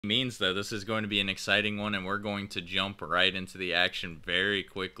Means though, this is going to be an exciting one, and we're going to jump right into the action very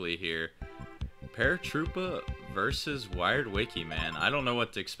quickly here. Paratroopa versus WiredWicky, man. I don't know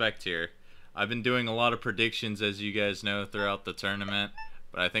what to expect here. I've been doing a lot of predictions, as you guys know, throughout the tournament,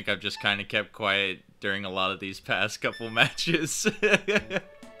 but I think I've just kind of kept quiet during a lot of these past couple matches.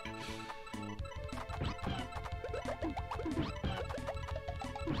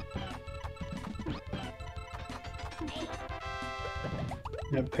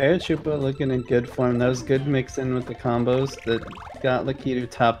 Yeah, Paratroopa looking in good form. That was good mix in with the combos that got Lakitu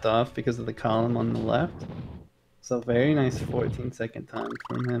topped off because of the column on the left. So very nice 14-second time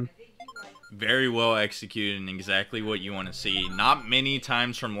from him. Very well executed and exactly what you want to see. Not many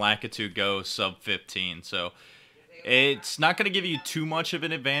times from Lakitu go sub 15, so it's not going to give you too much of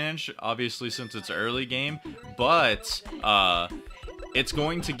an advantage, obviously, since it's early game, but it's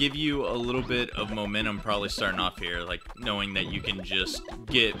going to give you a little bit of momentum probably starting off here, like knowing that you can just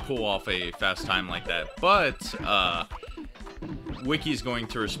pull off a fast time like that. But Wiki's going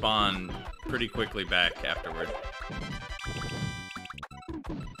to respond pretty quickly back afterward.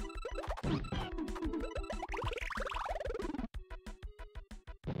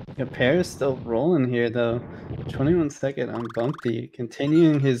 Yeah, Pear is still rolling here though. 21-second on Bumpy,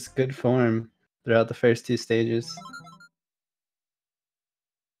 continuing his good form throughout the first two stages.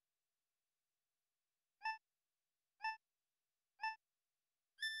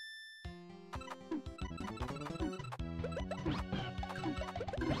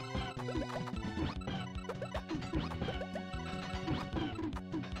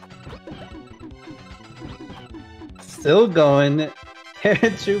 Still going.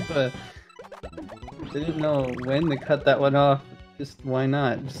 Paratroopa didn't know when to cut that one off. Just why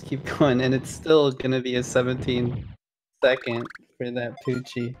not? Just keep going, and it's still gonna be a 17-second for that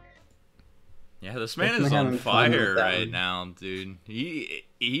Poochie. Yeah, this man is on fire right now, dude.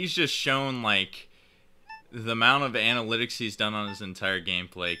 He's just shown like the amount of analytics he's done on his entire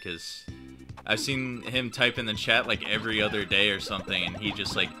gameplay, because I've seen him type in the chat like every other day or something, and he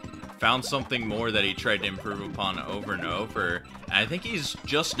just like found something more that he tried to improve upon over and over. And I think he's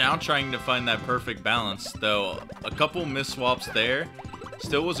just now trying to find that perfect balance, though a couple miss-swaps there.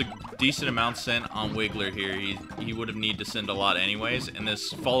 Still was a decent amount sent on Wiggler here. He would have needed to send a lot anyways, and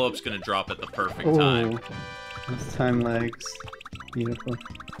this follow-up's going to drop at the perfect time. Those time lags. Beautiful.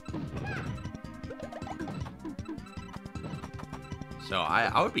 So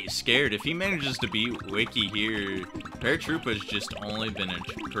I would be scared if he manages to beat Wiki here. Paratroopa's just only been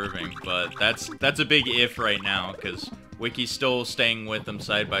improving, but that's a big if right now, because Wiki's still staying with him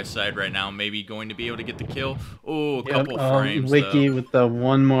side by side right now. Maybe going to be able to get the kill. Oh, a couple frames. Wiki though. with the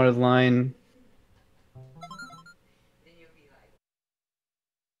one more line.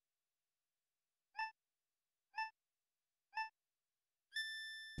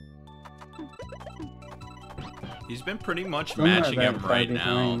 He's been pretty much matching him right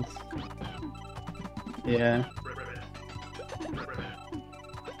now. Yeah.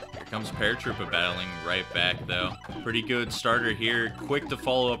 Here comes Paratroopa battling right back, though. Pretty good starter here. Quick to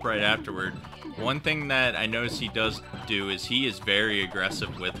follow up right afterward. One thing that I notice he does do is he is very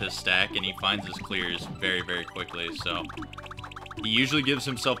aggressive with his stack, and he finds his clears very, very quickly. So he usually gives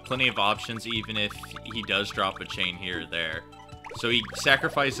himself plenty of options, even if he does drop a chain here or there. So he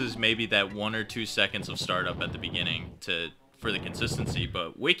sacrifices maybe that 1 or 2 seconds of startup at the beginning for the consistency,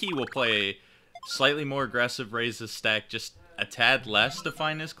 but Wiki will play slightly more aggressive, raise his stack just a tad less to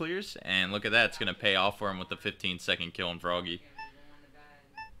find his clears, and look at that, it's going to pay off for him with the 15-second kill on Froggy.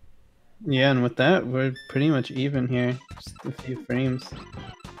 Yeah, and with that, we're pretty much even here. Just a few frames.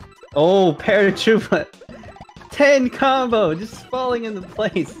 Oh, Paratroopa! 10 combo! Just falling into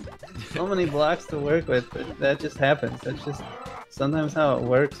place! So many blocks to work with, but that just happens. That's just sometimes how it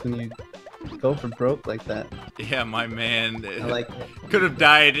works when you go for broke like that. Yeah, my man like could have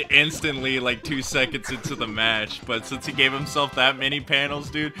died instantly like 2 seconds into the match, but since he gave himself that many panels,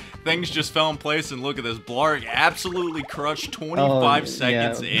 dude, things just fell in place, and look at this. Blarg absolutely crushed 25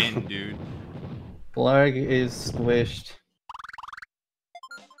 seconds in, dude. Blarg is squished.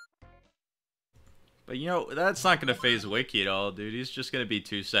 But you know, that's not going to phase Wiki at all, dude. He's just going to be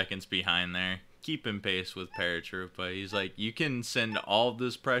 2 seconds behind there. Keeping pace with Paratroopa. He's like, you can send all of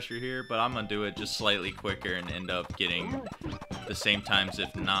this pressure here, but I'm going to do it just slightly quicker and end up getting the same times,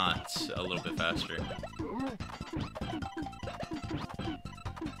 if not a little bit faster.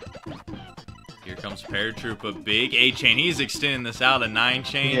 Here comes Paratroopa. Big 8-chain. He's extending this out, a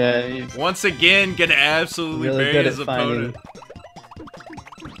 9-chain. Yeah, once again, going to absolutely really bury his opponent.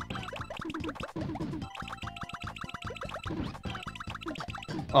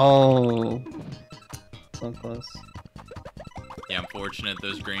 Oh, so close. Yeah, unfortunate.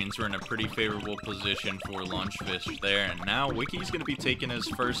 Those greens were in a pretty favorable position for Lunchfish there. And now Wicky's going to be taking his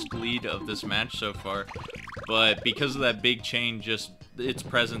first lead of this match so far. But because of that big chain, just its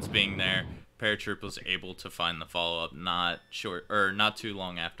presence being there, Paratroopa was able to find the follow-up not too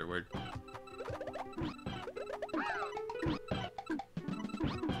long afterward.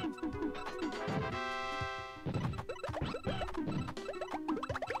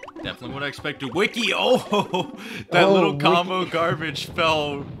 Definitely what I expected. Wicky, oh, that little combo garbage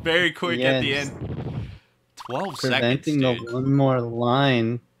fell very quick at the end. 12 seconds, dude. Preventing the one more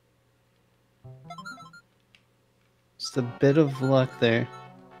line. Just a bit of luck there.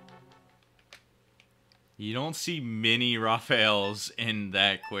 You don't see many Raphaels in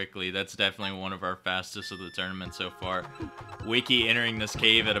that quickly. That's definitely one of our fastest of the tournament so far. Wicky entering this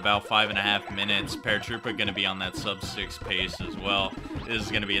cave at about 5.5 minutes. Paratroopa going to be on that sub-6 pace as well. This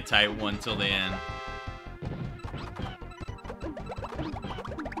is going to be a tight one till the end.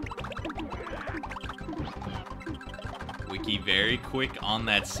 Wicky very quick on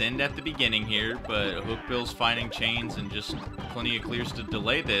that send at the beginning here, but Hookbill's finding chains and just plenty of clears to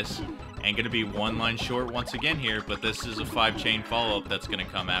delay this. And going to be one line short once again here, but this is a 5-chain follow-up that's going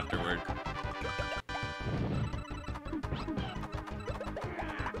to come afterward.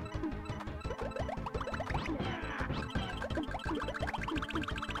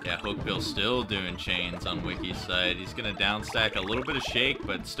 Yeah, Hookbill still doing chains on Wicky's side. He's going to downstack a little bit of shake,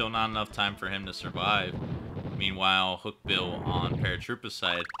 but still not enough time for him to survive. Meanwhile, Hookbill on Paratroopa's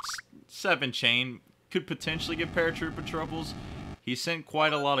side, 7-chain, could potentially get Paratroopa troubles. He sent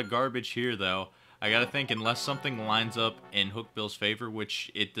quite a lot of garbage here, though. I gotta think, unless something lines up in Hookbill's favor, which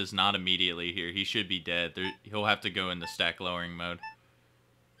it does not immediately here, he should be dead. He'll have to go into stack lowering mode.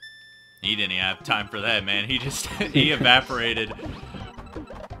 He didn't even have time for that, man. He just, he evaporated.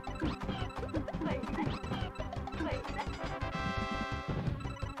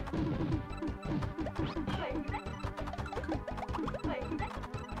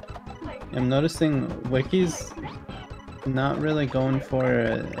 I'm noticing Wicky's not really going for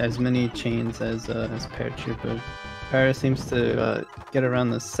as many chains as Paratroopa. Para seems to get around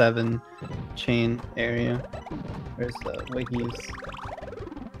the 7-chain area, whereas Wicky's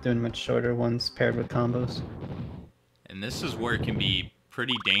doing much shorter ones paired with combos. And this is where it can be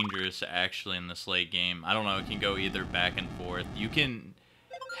pretty dangerous actually in this late game. I don't know, it can go either back and forth. You can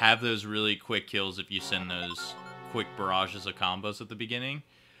have those really quick kills if you send those quick barrages of combos at the beginning.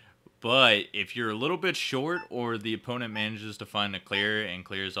 But if you're a little bit short or the opponent manages to find a clear and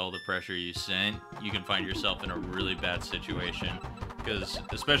clears all the pressure you sent, you can find yourself in a really bad situation. Because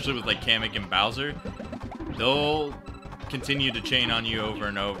especially with like Kamek and Bowser, they'll continue to chain on you over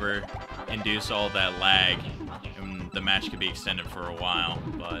and over, induce all that lag, and the match could be extended for a while.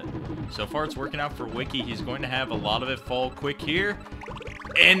 But so far it's working out for Wicky. He's going to have a lot of it fall quick here.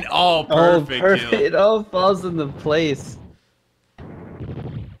 And perfect kill. It all falls into place.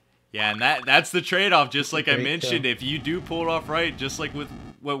 Yeah, and that's the trade-off, just like I mentioned. Kill. If you do pull it off right, just like with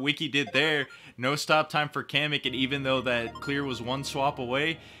what Wicky did there, no stop time for Kamek, and even though that clear was one swap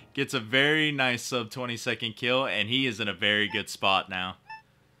away, gets a very nice sub 20-second kill, and he is in a very good spot now.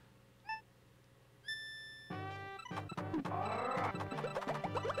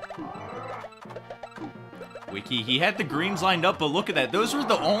 Wicky, he had the greens lined up, but look at that. Those were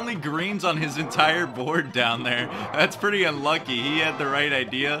the only greens on his entire board down there. That's pretty unlucky. He had the right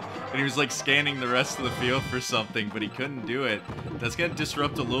idea, and he was like scanning the rest of the field for something, but he couldn't do it. That's going to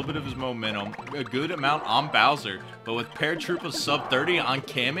disrupt a little bit of his momentum. A good amount on Bowser, but with Paratroopa's sub 30 on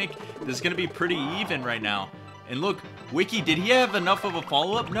Kamek, this is going to be pretty even right now. And look, Wicky, did he have enough of a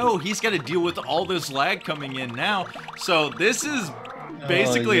follow-up? No, he's got to deal with all this lag coming in now. So this is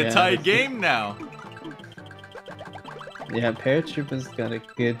basically a tied game now. Yeah, Paratroopa's got a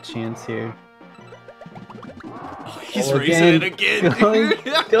good chance here. Oh, he's raising it again.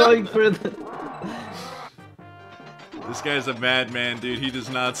 Going for the... This guy's a madman, dude. He does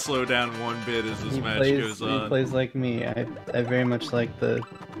not slow down one bit as this match goes on. He plays like me. I very much like the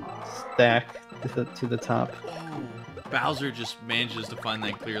stack to the top. Bowser just manages to find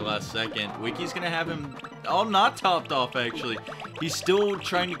that clear last second. Wicky's gonna have him not topped off actually. He's still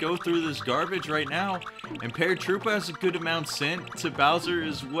trying to go through this garbage right now. And Paratroopa has a good amount sent to Bowser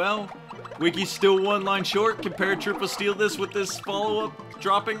as well. Wicky's still one line short. Can Paratroopa steal this with this follow-up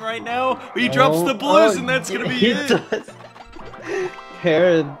dropping right now? He drops the blues and that's gonna be it.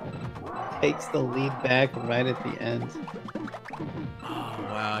 Para takes the lead back right at the end. Oh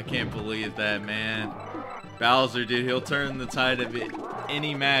wow, I can't believe that, man. Bowser, dude, he'll turn the tide of it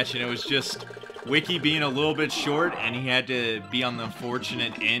any match, and it was just Wiki being a little bit short, and he had to be on the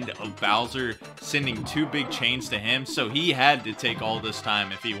fortunate end of Bowser sending 2 big chains to him, so he had to take all this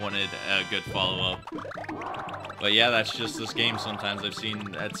time if he wanted a good follow-up. But yeah, that's just this game sometimes. I've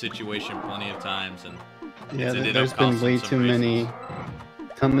seen that situation plenty of times, and yeah, there's been way too many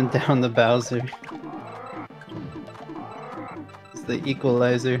coming down the Bowser. It's the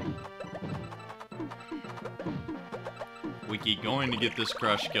equalizer. Wiki going to get this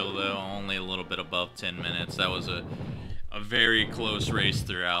crush kill, though, only a little bit above 10 minutes. That was a very close race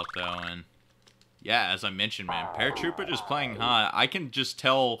throughout, though, and yeah, as I mentioned, man, Paratroopa just playing hot. I can just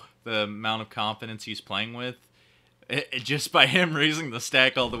tell the amount of confidence he's playing with just by him raising the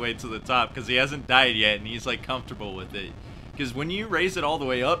stack all the way to the top, because he hasn't died yet, and he's, like, comfortable with it. Because when you raise it all the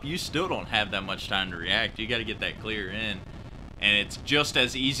way up, you still don't have that much time to react. You got to get that clear in, and it's just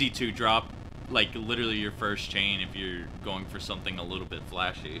as easy to drop, like, literally your first chain if you're going for something a little bit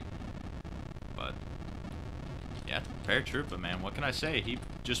flashy. But yeah, Paratroopa, man, what can I say? He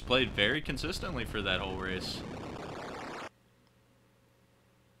just played very consistently for that whole race.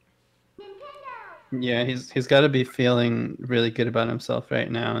 Yeah, he's got to be feeling really good about himself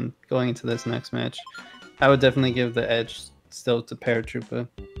right now, and going into this next match, I would definitely give the edge still to Paratroopa.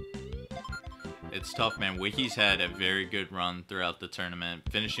 It's tough, man. Wiki's had a very good run throughout the tournament,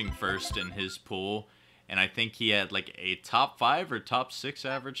 finishing first in his pool, and I think he had like a top 5 or top 6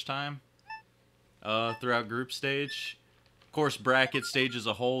 average time throughout group stage. Of course, bracket stage is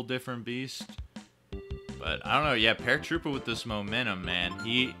a whole different beast, but I don't know. Yeah, Paratroopa with this momentum, man.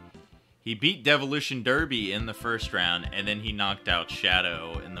 He beat Devolution Derby in the first round, and then he knocked out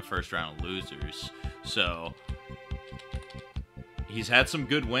Shadow in the first round of losers. So he's had some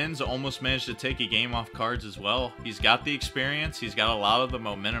good wins, almost managed to take a game off cards as well. He's got the experience. He's got a lot of the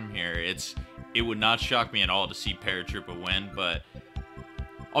momentum here. It would not shock me at all to see Paratroopa win, but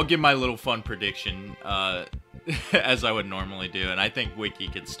I'll give my little fun prediction as I would normally do, and I think Wiki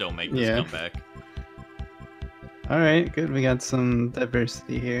could still make this comeback. All right, good. We got some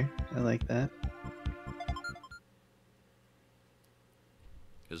diversity here. I like that.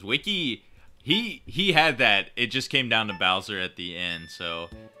 Because Wiki, he had that. It just came down to Bowser at the end, so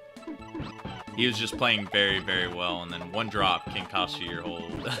he was just playing very, very well, and then one drop can cost you your whole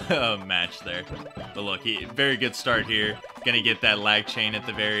match there. But look, very good start here. Gonna get that lag chain at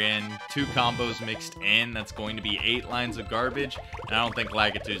the very end. 2 combos mixed in. That's going to be 8 lines of garbage, and I don't think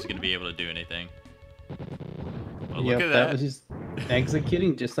Lakitu is gonna be able to do anything. But look at that. That was just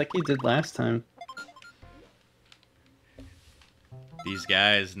executing just like he did last time. These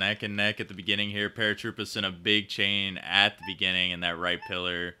guys neck and neck at the beginning here. Paratroopa sent a big chain at the beginning, and that right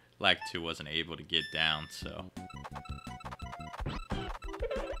pillar, Lakitu wasn't able to get down, so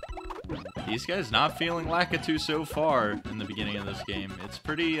these guys not feeling Lakitu so far in the beginning of this game. It's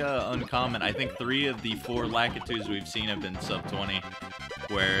pretty uncommon. I think 3 of the 4 Lakitus we've seen have been sub 20,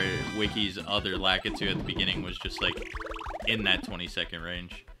 where Wiki's other Lakitu at the beginning was just like in that 20-second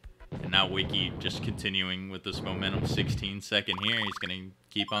range. And now Wiki just continuing with this momentum, 16-second here. He's going to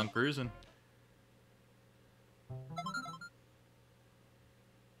keep on cruising.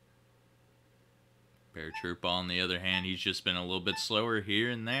 Paratroopa, on the other hand, he's just been a little bit slower here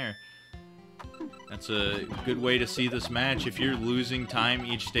and there. That's a good way to see this match. If you're losing time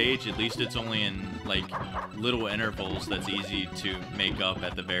each stage, at least it's only in like little intervals that's easy to make up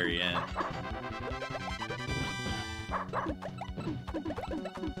at the very end.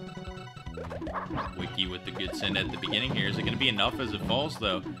 Wiki with the good send at the beginning here. Is it going to be enough as it falls,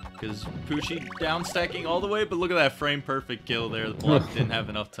 though? Because Poochie down stacking all the way, but look at that frame perfect kill there. The block didn't have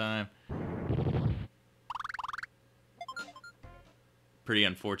enough time. Pretty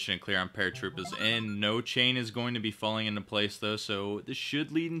unfortunate clear on Paratroopa's end. No chain is going to be falling into place, though, so this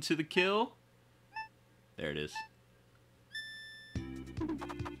should lead into the kill. There it is.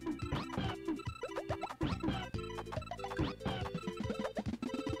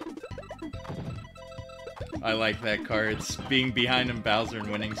 I like that card. It's being behind him, Bowser, and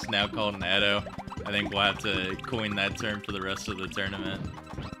winning's now called an Edo. I think we'll have to coin that term for the rest of the tournament.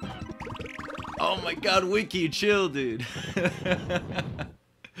 Oh my god, Wiki, chill, dude.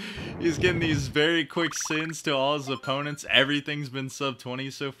 He's getting these very quick sins to all his opponents. Everything's been sub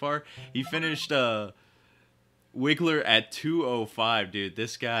 20 so far. He finished Wiggler at 205, dude.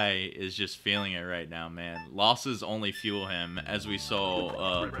 This guy is just feeling it right now, man. Losses only fuel him, as we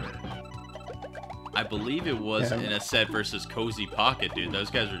saw, I believe it was in a set versus Cozy Pocket, dude.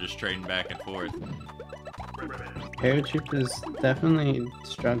 Those guys were just trading back and forth. Paratroopa is definitely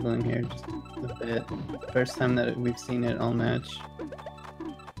struggling here just a bit. First time that we've seen it all match.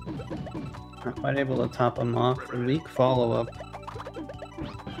 Not quite able to top him off. A weak follow-up.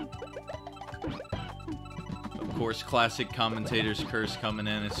 course, classic commentator's curse coming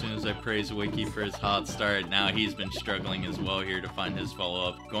in as soon as I praise Wiki for his hot start. Now he's been struggling as well here to find his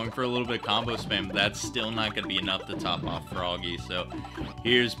follow-up. Going for a little bit of combo spam, but that's still not going to be enough to top off Froggy. So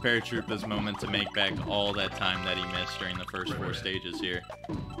here's Paratroopa's moment to make back all that time that he missed during the first 4 stages here.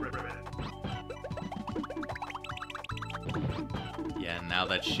 Yeah, now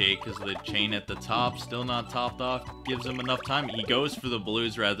that shake is the chain at the top, still not topped off, gives him enough time. He goes for the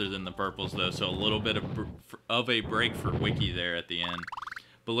blues rather than the purples though, so a little bit of a break for Wiki there at the end.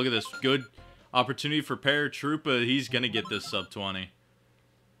 But look at this, good opportunity for Paratroopa. He's gonna get this sub 20.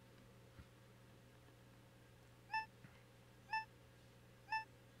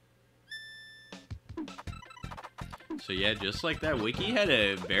 So yeah, just like that, Wiki had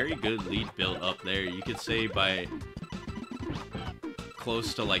a very good lead built up there. You could say by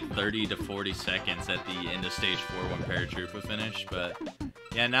close to like 30 to 40 seconds at the end of stage 4 when Paratroopa finished, but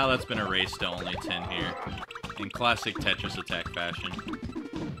yeah, now that's been erased to only 10 here in classic Tetris attack fashion.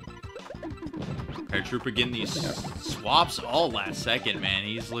 Paratroopa getting these swaps all last second, man.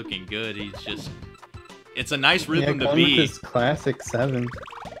 He's looking good. He's just, it's a nice rhythm to be. With his classic 7.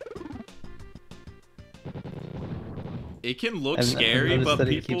 It can look scary, but that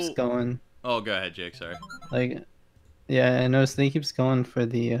people he keeps going. Oh, go ahead, Jake. Sorry. Like, yeah, I noticed that he keeps going for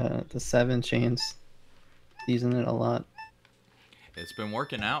the 7 chains, using it a lot. It's been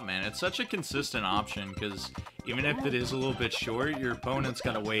working out, man. It's such a consistent option because even if it is a little bit short, your opponent's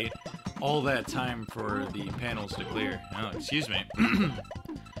got to wait all that time for the panels to clear. Oh, excuse me.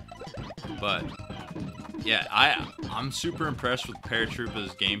 But yeah, I'm super impressed with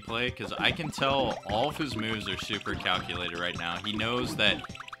Paratroopa's gameplay because I can tell all of his moves are super calculated right now. He knows that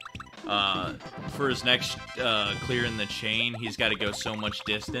for his next clear in the chain, he's got to go so much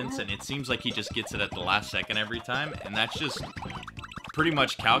distance, and it seems like he just gets it at the last second every time, and that's just pretty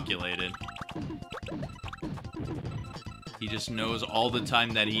much calculated. He just knows all the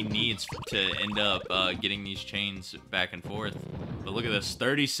time that he needs to end up getting these chains back and forth. But look at this,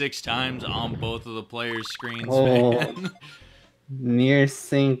 36 times on both of the players' screens, man. Near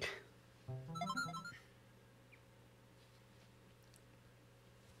sync.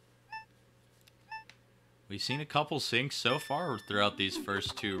 We've seen a couple syncs so far throughout these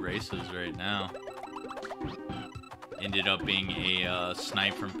first 2 races right now. Ended up being a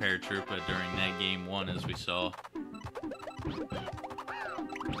snipe from Paratroopa during that game 1, as we saw.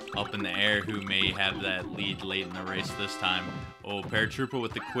 Up in the air, who may have that lead late in the race this time. Oh, Paratroopa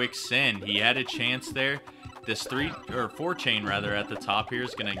with the quick send. He had a chance there. This 4 chain rather at the top here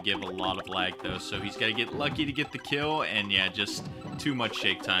is gonna give a lot of lag though, so he's got to get lucky to get the kill, and yeah, just too much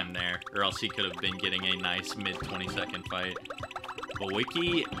shake time there, or else he could have been getting a nice mid 20-second fight. But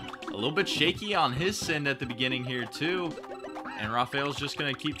Wiki, a little bit shaky on his send at the beginning here too, and Raphael's just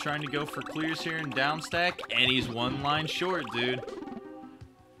gonna keep trying to go for clears here and down stack, and he's 1 line short, dude.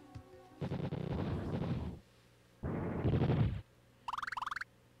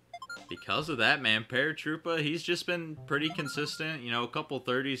 Because of that, man, Paratroopa, he's just been pretty consistent. You know, a couple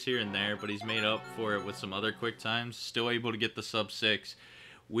 30s here and there, but he's made up for it with some other quick times. Still able to get the sub 6.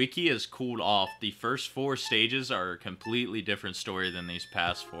 Wiki has cooled off. The first 4 stages are a completely different story than these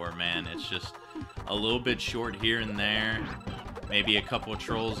past 4, man. It's just a little bit short here and there. Maybe a couple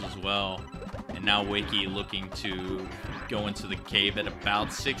trolls as well. And now Wiki looking to go into the cave at about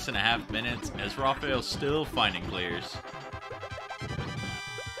 6.5 minutes as Raphael's still finding clears.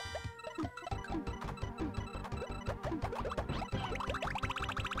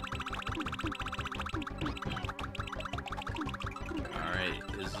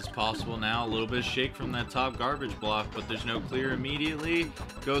 Possible now, a little bit of shake from that top garbage block, but there's no clear immediately.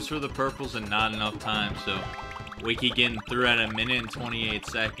 Goes for the purples and not enough time, so Wiki getting through at 1 minute and 28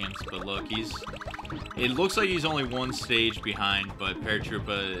 seconds, but look, it looks like he's only 1 stage behind, but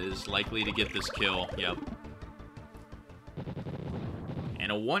Paratroopa is likely to get this kill. Yep.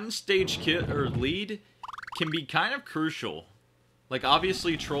 And a 1-stage kill or lead can be kind of crucial. Like,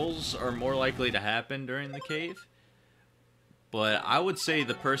 obviously trolls are more likely to happen during the cave, but I would say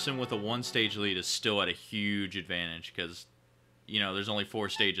the person with a 1-stage lead is still at a huge advantage because, you know, there's only 4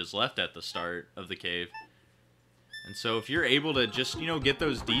 stages left at the start of the cave. And so if you're able to just, you know, get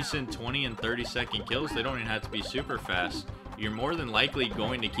those decent 20 and 30-second kills, they don't even have to be super fast. You're more than likely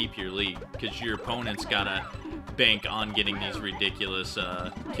going to keep your lead because your opponent's got to bank on getting these ridiculous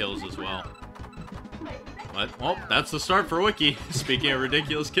kills as well. But, well, that's the start for Wiki. Speaking of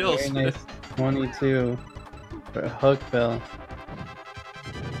ridiculous kills. Very nice 22 for a hook bell.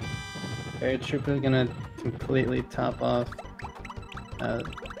 Paratroopa gonna completely top off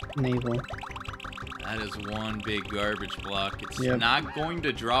Naval. That is one big garbage block. It's not going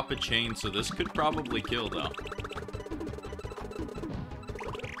to drop a chain, so this could probably kill, though.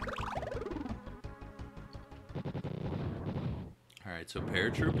 So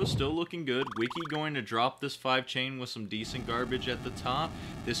Paratroopa still looking good. Wiki going to drop this 5 chain with some decent garbage at the top.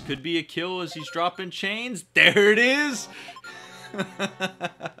 This could be a kill as he's dropping chains. There it is!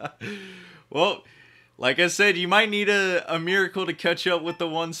 Well, like I said, you might need a miracle to catch up with the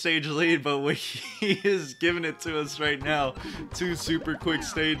 1-stage lead, but Wiki is giving it to us right now. 2 super quick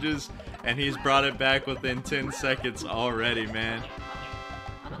stages, and he's brought it back within 10 seconds already, man.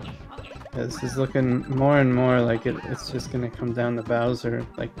 This is looking more and more like it's just gonna come down to Bowser,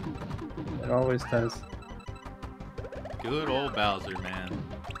 like it always does. Good old Bowser, man.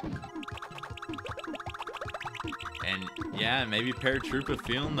 And yeah, maybe Paratroopa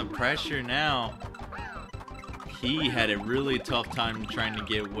feeling the pressure now. He had a really tough time trying to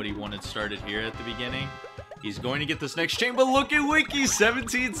get what he wanted started here at the beginning. He's going to get this next chain, but look at Wiki,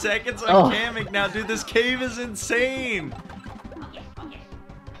 17 seconds on Kamek now. Dude, this cave is insane.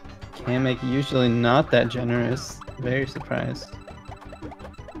 Kamek usually not that generous. Very surprised.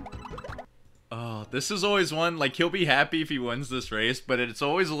 Oh, this is always one, like, he'll be happy if he wins this race, but it's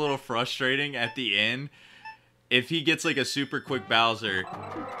always a little frustrating at the end. If he gets, like, a super quick Bowser,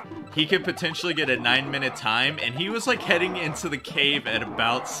 he could potentially get a 9-minute time, and he was, like, heading into the cave at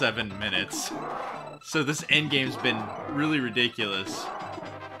about 7 minutes. So this endgame's been really ridiculous.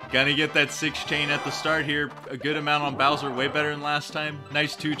 Gonna get that 6 chain at the start here. A good amount on Bowser, way better than last time.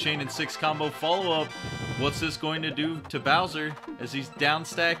 Nice 2 chain and 6 combo follow-up. What's this going to do to Bowser as he's down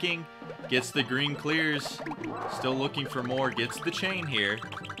stacking? Gets the green clears. Still looking for more. Gets the chain here.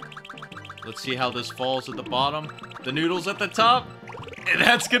 Let's see how this falls at the bottom. The noodles at the top. And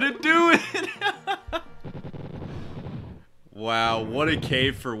that's gonna do it! Wow, what a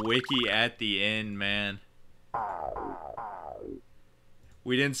cave for Wiki at the end, man.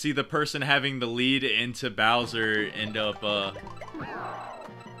 We didn't see the person having the lead into Bowser end up,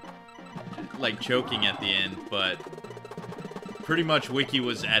 like, choking at the end, but pretty much Wiki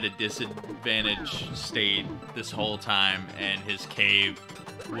was at a disadvantaged state this whole time, and his cave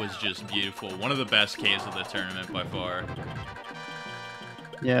was just beautiful. One of the best caves of the tournament by far.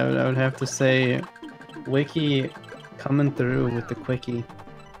 Yeah, I would have to say Wiki coming through with the quickie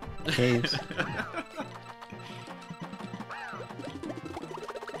caves.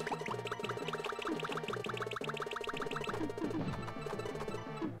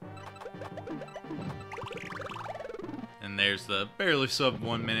 And there's the barely sub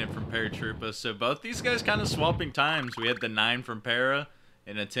 1 minute from Paratroopa. So both these guys kind of swapping times. We had the 9 from Para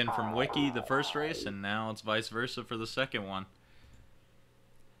and a 10 from Wiki the first race, and now it's vice versa for the second one.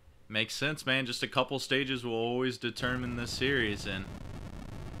 Makes sense, man. Just a couple stages will always determine this series, and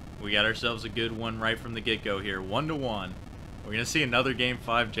we got ourselves a good one right from the get-go here. 1-1. We're gonna see another game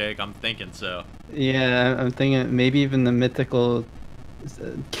 5, Jake. I'm thinking so. Yeah, I'm thinking maybe even the mythical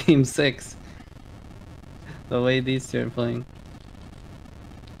game 6. The way these two are playing.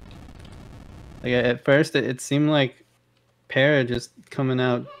 Like at first, it seemed like Para just coming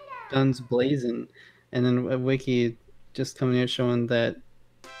out guns blazing, and then Wiki just coming out showing that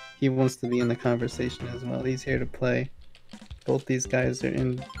he wants to be in the conversation as well. He's here to play. Both these guys are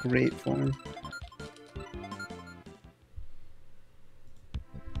in great form.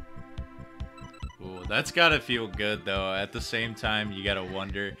 Ooh, that's gotta feel good though. At the same time, you gotta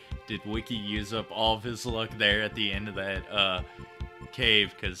wonder, did Wiki use up all of his luck there at the end of that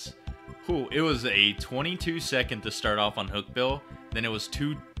cave? Because it was a 22-second to start off on Hookbill, then it was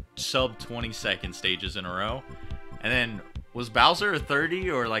 2 sub 20-second stages in a row, and then was Bowser a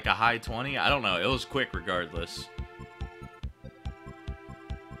 30 or like a high 20? I don't know. It was quick regardless.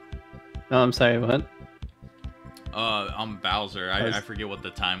 Oh, I'm sorry, what? I'm Bowser. I forget what the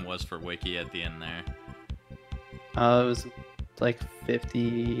time was for Wiki at the end there. It was like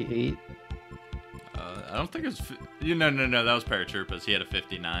 58. I don't think it was... No, that was Paratroopa's. He had a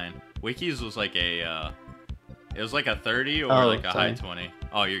 59. Wiki's was like a... it was like a 30 or like a high 20.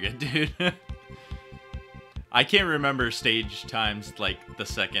 Oh, you're good, dude. I can't remember stage times like the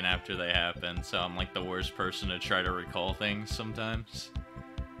second after they happen, so I'm like the worst person to try to recall things sometimes.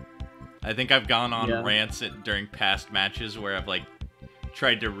 I think I've gone on rants during past matches where I've like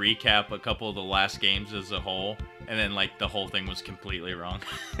tried to recap a couple of the last games as a whole, and then like the whole thing was completely wrong.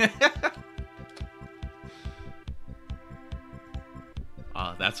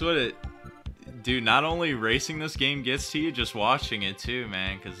 That's what it... Dude, not only racing this game gets to you, just watching it too,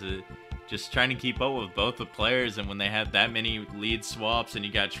 man, because just trying to keep up with both the players, and when they have that many lead swaps and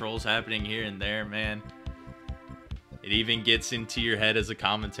you got trolls happening here and there, man, it even gets into your head as a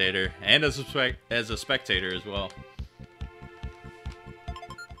commentator and as a spectator as well.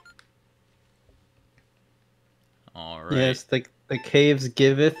 All right. Yes, the caves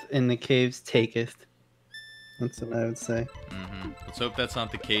giveth and the caves taketh. That's what I would say. Let's hope that's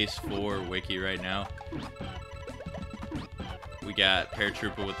not the case for Wiki right now. We got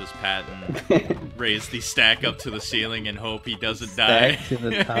Paratroopa with his patent. Raise the stack up to the ceiling and hope he doesn't die. Stack to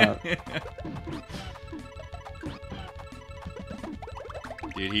the top.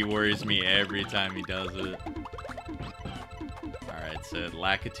 Dude, he worries me every time he does it. Alright, so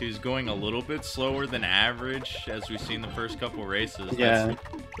Lakitu's going a little bit slower than average, as we've seen the first couple races. Yeah. That's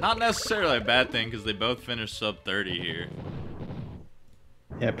not necessarily a bad thing, because they both finished sub 30 here.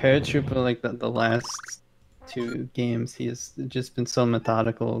 Yeah, Paratroopa, like the last 2 games, he has just been so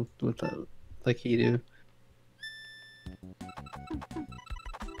methodical with like he do.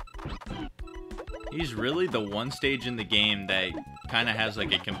 He's really the one stage in the game that kind of has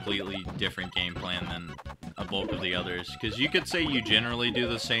like a completely different game plan than a bulk of the others. Because you could say you generally do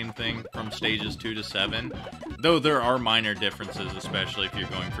the same thing from stages 2 to 7, though there are minor differences, especially if you're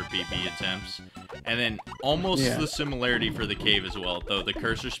going for PB attempts. And then almost the similarity for the cave as well, though the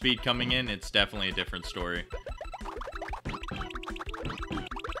cursor speed coming in, it's definitely a different story.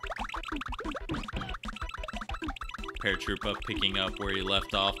 Paratroopa picking up where he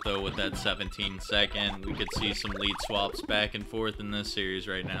left off, though, with that 17-second. We could see some lead swaps back and forth in this series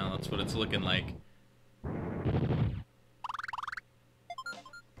right now. That's what it's looking like.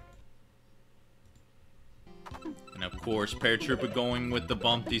 And of course, Paratroopa going with the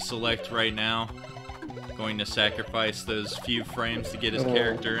bump deselect right now. Going to sacrifice those few frames to get his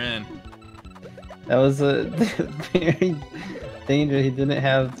character in. That was a very dangerous. He didn't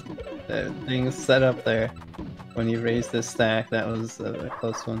have things set up there. When he raised this stack, that was a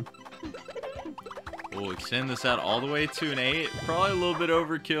close one. We'll extend this out all the way to an 8. Probably a little bit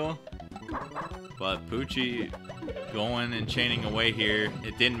overkill. But Poochie going and chaining away here.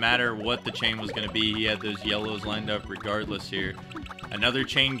 It didn't matter what the chain was going to be. He had those yellows lined up regardless here. Another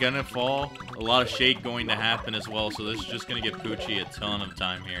chain gonna fall. A lot of shake going to happen as well. So this is just going to give Poochie a ton of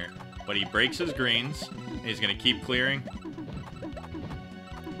time here. But he breaks his greens. He's going to keep clearing.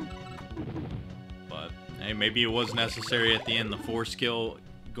 Hey, maybe it was necessary at the end. The 4 skill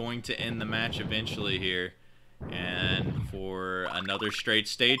going to end the match eventually here. And for another straight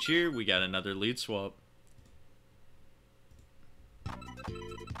stage here, we got another lead swap.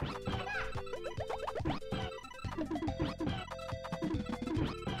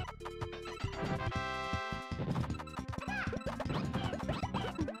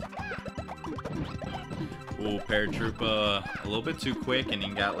 Ooh, Paratroopa a little bit too quick, and he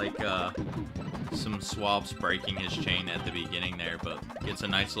got like some swaps breaking his chain at the beginning there, but gets a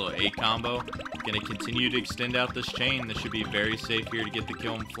nice little 8 combo. Gonna continue to extend out this chain. This should be very safe here to get the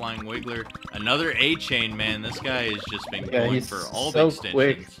kill on Flying Wiggler. Another 8 chain, man. This guy has just been going for all the extensions.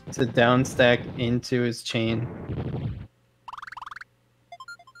 Quick to down stack into his chain.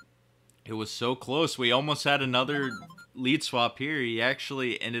 It was so close. We almost had another lead swap here. He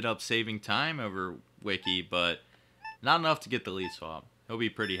actually ended up saving time over Wiki, but not enough to get the lead swap. He'll be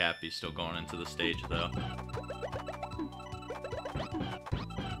pretty happy still going into the stage, though.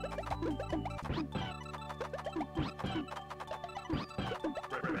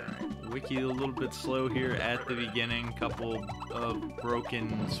 Wiki a little bit slow here at the beginning. Couple of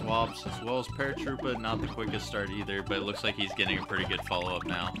broken swaps, as well as Paratroopa. Not the quickest start either, but it looks like he's getting a pretty good follow-up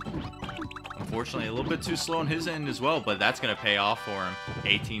now. Unfortunately, a little bit too slow on his end as well, but that's going to pay off for him.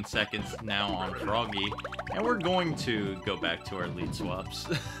 18 seconds now on Froggy. And we're going to go back to our lead swaps.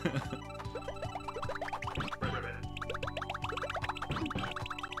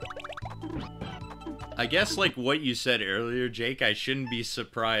 I guess like what you said earlier, Jake, I shouldn't be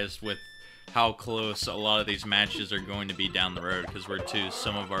surprised with how close a lot of these matches are going to be down the road, because we're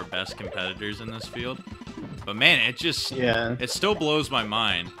some of our best competitors in this field. But man, it just, it still blows my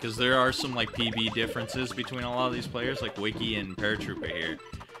mind, because there are some like PB differences between a lot of these players, like Wiki and Paratroopa here.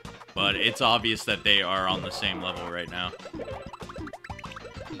 But it's obvious that they are on the same level right now.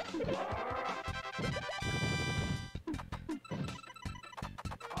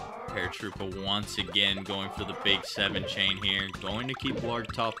 Paratroopa once again going for the big 7 chain here. Going to keep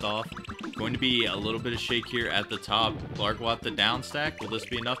Blarg topped off. Going to be a little bit of shake here at the top. Blarg will have the down stack. Will this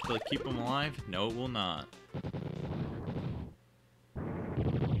be enough to keep him alive? No, it will not.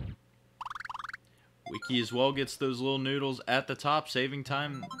 Wiki as well gets those little noodles at the top, saving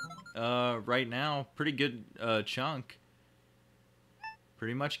time right now. Pretty good chunk.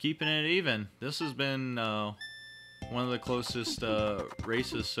 Pretty much keeping it even. This has been one of the closest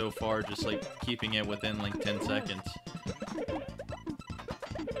races so far, just like keeping it within like 10 seconds.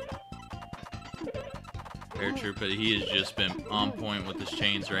 Paratroopa, he has just been on point with his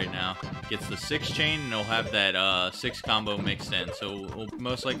chains right now. Gets the 6 chain, and he'll have that 6 combo mixed in. So we'll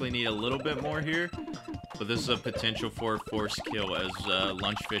most likely need a little bit more here. but this is a potential for a forced kill as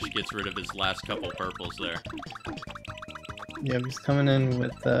Lunchfish gets rid of his last couple purples there. Yeah, he's coming in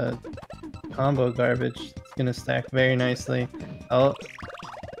with combo garbage. It's gonna stack very nicely. Oh,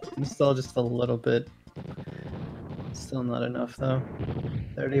 install just a little bit. Still not enough though.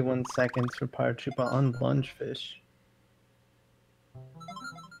 31 seconds for Paratroopa on Lunchfish.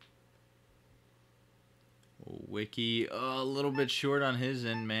 Wiki a little bit short on his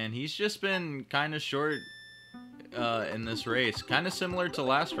end, man. He's just been kind of short in this race. Kind of similar to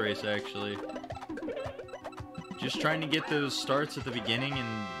last race, actually. Just trying to get those starts at the beginning,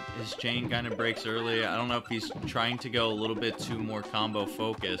 and his chain kind of breaks early. I don't know if he's trying to go a little bit too more combo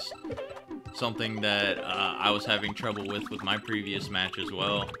focused. Something that I was having trouble with my previous match as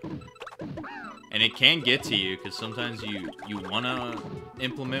well. And it can get to you, because sometimes you want to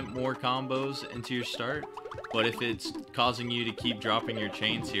implement more combos into your start. But if it's causing you to keep dropping your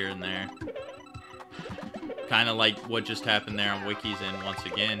chains here and there, kind of like what just happened there on Wiki's end once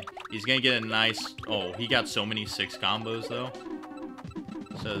again, he's going to get a nice... Oh, he got so many 6 combos, though.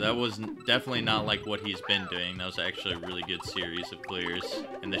 So that was definitely not like what he's been doing. That was actually a really good series of clears.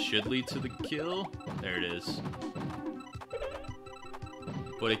 And this should lead to the kill. There it is.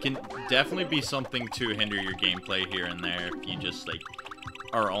 But it can definitely be something to hinder your gameplay here and there if you just, like,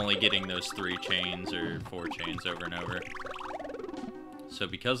 are only getting those 3 chains or 4 chains over and over. So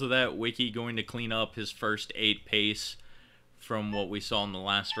because of that, Wiki going to clean up his first 8 pace from what we saw in the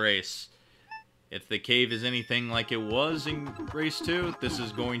last race. If the cave is anything like it was in race 2, this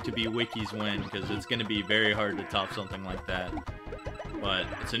is going to be Wiki's win, because it's going to be very hard to top something like that. But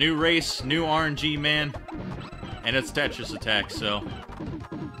it's a new race, new RNG, man, and it's Tetris Attack, so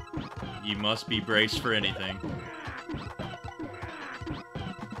you must be braced for anything.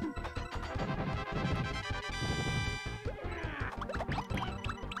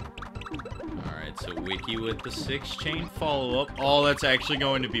 Alright, so Wiki with the 6 chain follow-up. Oh, that's actually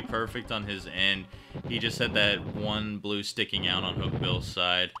going to be perfect on his end. He just had that one blue sticking out on Hookbill's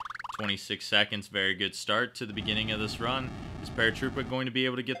side. 26 seconds, very good start to the beginning of this run. Is Paratroopa going to be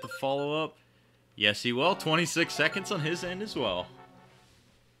able to get the follow-up? Yes, he will. 26 seconds on his end as well.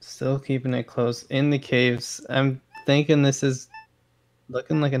 Still keeping it close in the caves. I'm thinking this is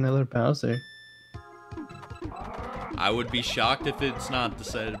looking like another Bowser. I would be shocked if it's not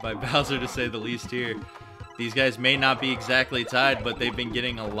decided by Bowser, to say the least here. These guys may not be exactly tied, but they've been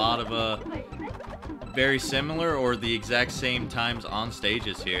getting a lot of very similar or the exact same times on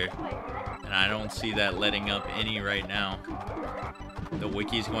stages here. And I don't see that letting up any right now. The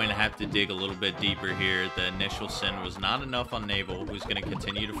Wiki's going to have to dig a little bit deeper here. The initial send was not enough on Naval, who's going to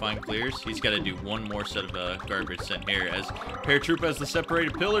continue to find clears. He's got to do one more set of a garbage send here, as Paratroopa has the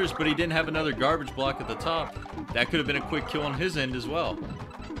separated pillars, but he didn't have another garbage block at the top. That could have been a quick kill on his end as well.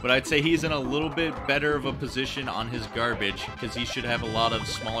 But I'd say he's in a little bit better of a position on his garbage, because he should have a lot of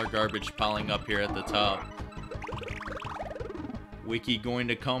smaller garbage piling up here at the top. Wiki going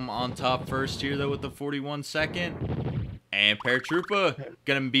to come on top first here, though, with the 41 second. And Paratroopa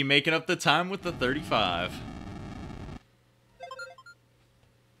going to be making up the time with the 35.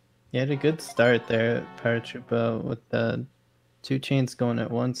 He had a good start there, Paratroopa, with the 2 chains going at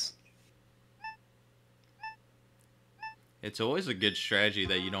once. It's always a good strategy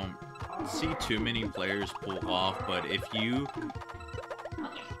that you don't see too many players pull off, but if you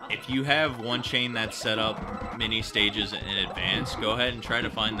have one chain that's set up many stages in advance, go ahead and try to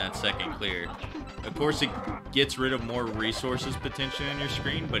find that second clear. Of course, it gets rid of more resources potentially on your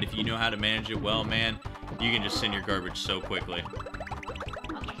screen, but if you know how to manage it well, man, you can just send your garbage so quickly.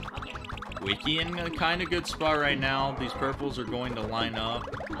 Wiki in a kind of good spot right now. These purples are going to line up,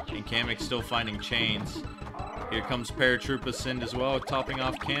 and Kamek's still finding chains. Here comes Paratroopa send as well, topping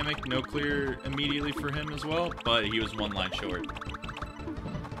off Kamek. No clear immediately for him as well, but he was 1 line short.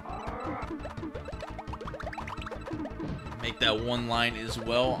 Make that 1 line as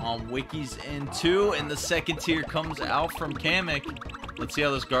well on Wiki's end too, and the second tier comes out from Kamek. Let's see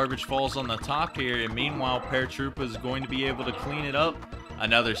how this garbage falls on the top here, and meanwhile Paratroopa is going to be able to clean it up.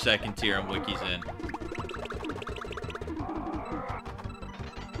 Another second tier on Wiki's end.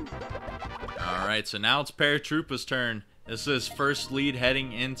 Alright, so now it's Paratroopa's turn. This is his first lead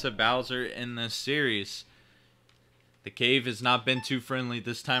heading into Bowser in this series. The cave has not been too friendly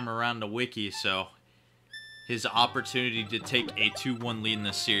this time around to Wiki, so his opportunity to take a 2-1 lead in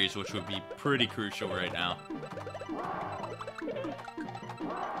this series, which would be pretty crucial right now.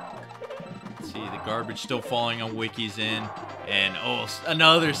 Let's see, the garbage still falling on Wiki's end. And, oh,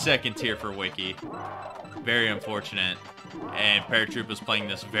 another second tier for Wiki. Very unfortunate. And Paratroopa's playing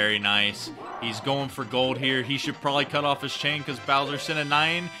this very nice. He's going for gold here. He should probably cut off his chain because Bowser's in a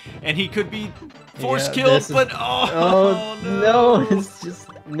 9. And he could be force killed, but oh no, it's just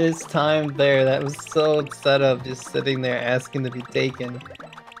mistimed there. That was so set up, just sitting there asking to be taken.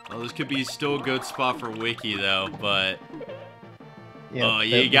 Well, this could be still a good spot for Wiki though, but yeah,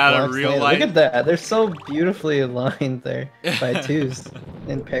 you gotta realize. Look at that. They're so beautifully aligned there by twos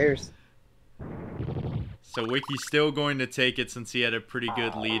and pairs. So Wiki's still going to take it since he had a pretty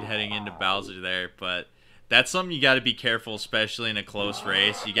good lead heading into Bowser there, but that's something you got to be careful, especially in a close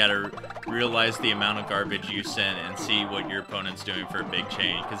race. You got to realize the amount of garbage you sent and see what your opponent's doing for a big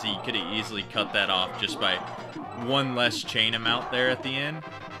chain, because he could have easily cut that off just by one less chain amount there at the end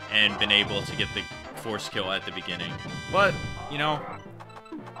and been able to get the force kill at the beginning. But, you know,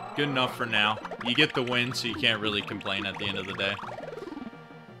 good enough for now. You get the win, so you can't really complain at the end of the day.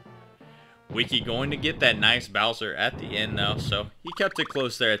 Wiki going to get that nice Bowser at the end, though, so he kept it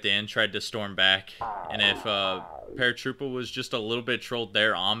close there at the end, tried to storm back. And if Paratroopa was just a little bit trolled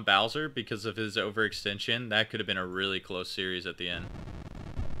there on Bowser because of his overextension, that could have been a really close series at the end.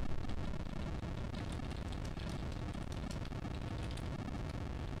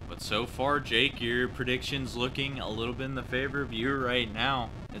 But so far, Jake, your prediction's looking a little bit in the favor of you right now.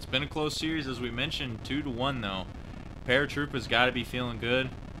 It's been a close series, as we mentioned, 2-1, though. Paratroopa's got to be feeling good.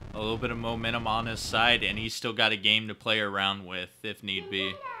 A little bit of momentum on his side, and he's still got a game to play around with if need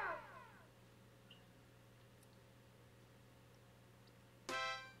be.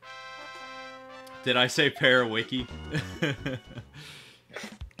 Did I say WiredWicky?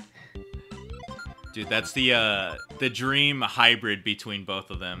 Dude, that's the dream hybrid between both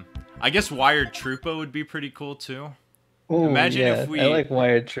of them. I guess WiredTroopa would be pretty cool too. Ooh, imagine if we I like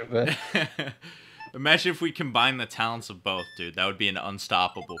WiredTroopa. Imagine if we combine the talents of both, dude. That would be an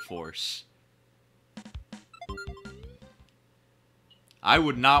unstoppable force. I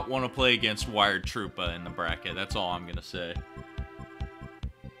would not want to play against WiredTroopa in the bracket. That's all I'm going to say.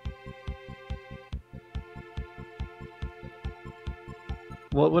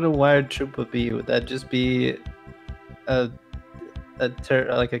 What would a WiredTroopa be? Would that just be like a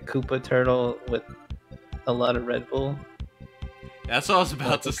Koopa turtle with a lot of Red Bull? That's what I was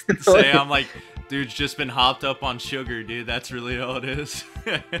about to say. I'm like, dude's just been hopped up on sugar, dude. That's really all it is.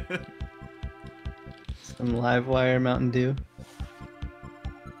 Some Livewire Mountain Dew.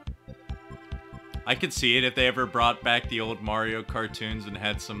 I could see it if they ever brought back the old Mario cartoons and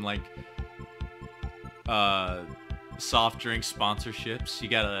had some, like, soft drink sponsorships. You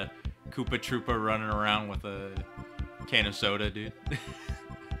got a Koopa Troopa running around with a can of soda, dude.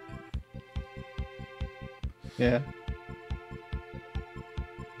 Yeah.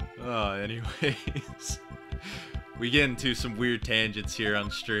 Anyways, we get into some weird tangents here on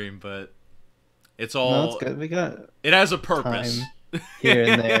stream, but it's all. No, it's good. We got. It has a purpose. Time here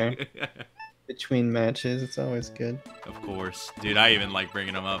and there between matches. It's always good. Of course, dude. I even like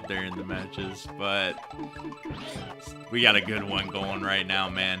bringing them up there in the matches, but we got a good one going right now,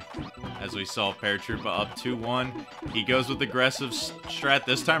 man. As we saw Paratroopa up 2-1, he goes with aggressive strat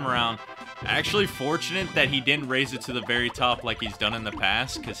this time around. Actually fortunate that he didn't raise it to the very top like he's done in the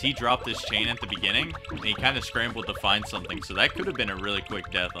past, because he dropped his chain at the beginning, and he kind of scrambled to find something, so that could have been a really quick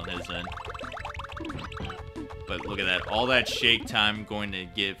death on his end. But look at that. All that shake time going to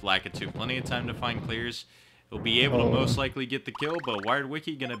give Lakitu plenty of time to find clears. He'll be able to most likely get the kill, but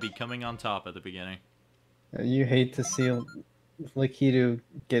WiredWicky going to be coming on top at the beginning. You hate to see Lakitu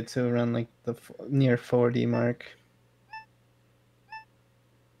get to around like the near 40 mark.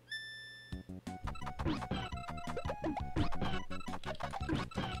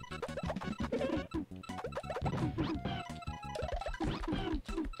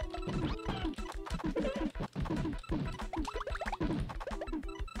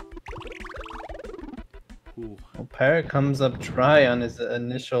 Ooh. Well, Parrot comes up dry on his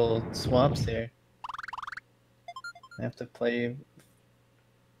initial swaps here. I have to play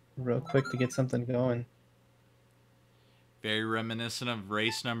real quick to get something going. Very reminiscent of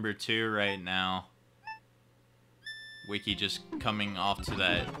race number 2 right now. Wiki just coming off to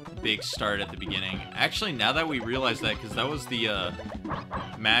that big start at the beginning. Actually, now that we realize that, because that was the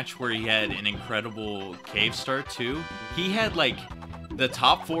match where he had an incredible cave start too. He had like the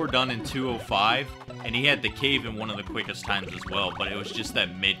top 4 done in 2:05, and he had the cave in one of the quickest times as well. But it was just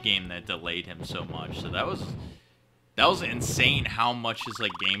that mid game that delayed him so much. So that was insane how much his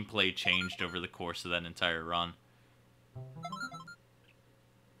like gameplay changed over the course of that entire run.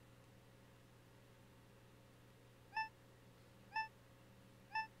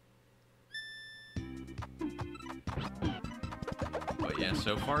 But yes,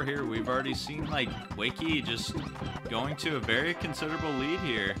 so far here, we've already seen, like, Wiki just going to a very considerable lead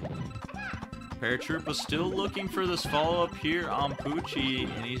here. Paratroopa still looking for this follow-up here on Poochie,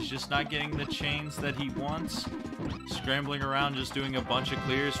 and he's just not getting the chains that he wants. Scrambling around, just doing a bunch of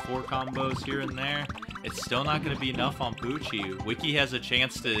clears, 4 combos here and there. It's still not going to be enough on Poochie. Wiki has a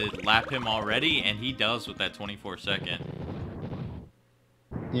chance to lap him already, and he does with that 24-second.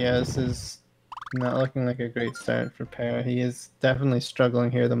 Yeah, this is not looking like a great start for Para. He is definitely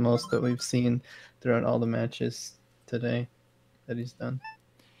struggling here the most that we've seen throughout all the matches today that he's done.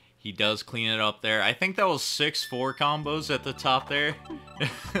 He does clean it up there. I think that was 6 4 combos at the top there.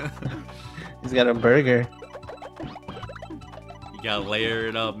 He's got a burger. You gotta layer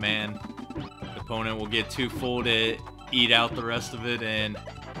it up, man. The opponent will get too full to eat out the rest of it and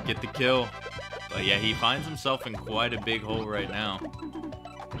get the kill. But yeah, he finds himself in quite a big hole right now.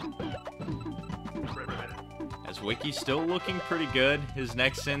 As Wiki's still looking pretty good. His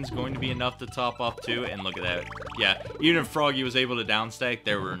next sin's going to be enough to top off too. And look at that. Yeah, even if Froggy was able to downstack,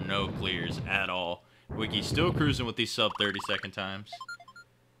 there were no clears at all. Wiki's still cruising with these sub 30-second times.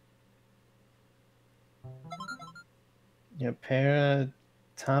 Yeah, Para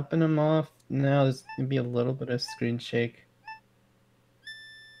topping him off. Now there's going to be a little bit of screen shake.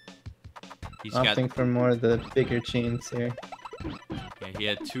 He's opting for more of the bigger chains here. Yeah, he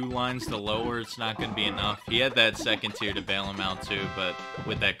had 2 lines to lower. It's not going to be enough. He had that second tier to bail him out too, but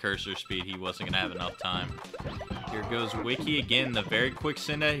with that cursor speed, he wasn't going to have enough time. Here goes Wiki again. The very quick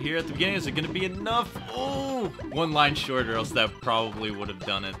send here at the beginning. Is it going to be enough? Oh, 1 line short, or else that probably would have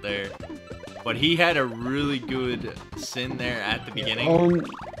done it there. But he had a really good sin there at the beginning.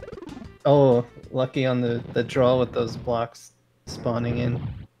 Oh, lucky on the draw with those blocks spawning in.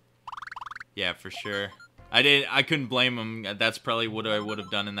 Yeah, for sure. I couldn't blame him. That's probably what I would have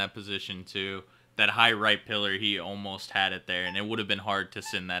done in that position too. That high right pillar, he almost had it there, and it would have been hard to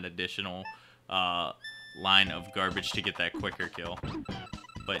send that additional line of garbage to get that quicker kill.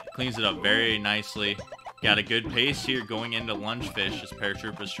 But cleans it up very nicely. Got a good pace here going into Lungefish as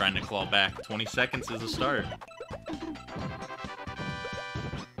Paratroopa's trying to claw back. 20 seconds is the start.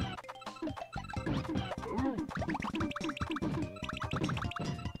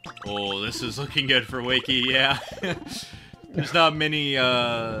 Oh, this is looking good for Wiki, yeah. There's not many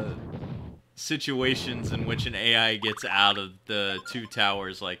situations in which an AI gets out of the 2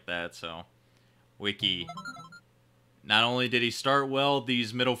 towers like that, so Wiki. Not only did he start well,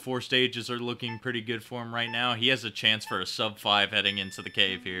 these middle 4 stages are looking pretty good for him right now. He has a chance for a sub 5 heading into the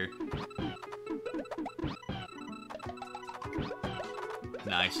cave here.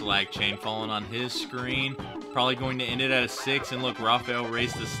 Nice lag chain falling on his screen. Probably going to end it at a 6, and look, Raphael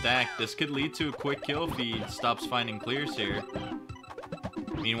raised the stack. This could lead to a quick kill if he stops finding clears here.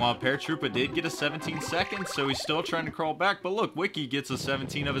 Meanwhile, Paratroopa did get a 17 seconds, so he's still trying to crawl back. But look, Wiki gets a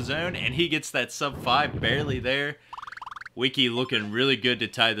 17 of his own, and he gets that sub 5 barely there. Wiki looking really good to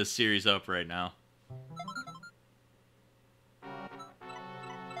tie this series up right now.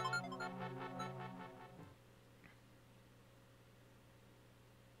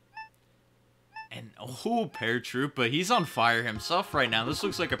 And, oh, Paratroopa, he's on fire himself right now. This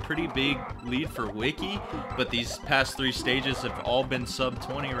looks like a pretty big lead for Wiki, but these past 3 stages have all been sub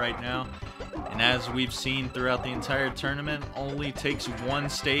 20 right now. And as we've seen throughout the entire tournament, only takes 1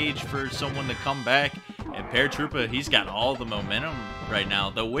 stage for someone to come back. And Paratroopa, he's got all the momentum right now.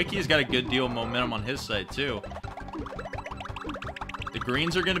 Though Wiki's got a good deal of momentum on his side, too. The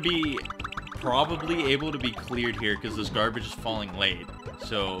greens are going to be probably able to be cleared here because this garbage is falling late.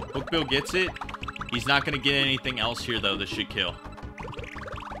 So, Hookbill gets it. He's not going to get anything else here, though. This should kill.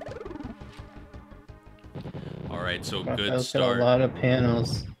 Alright, so good start. Got a lot of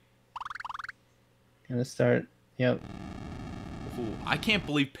panels. Gonna start, yep. Ooh, I can't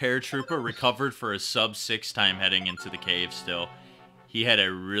believe Paratroopa recovered for a sub 6 time heading into the cave still. He had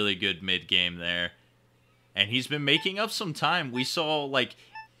a really good mid-game there. And he's been making up some time. We saw, like,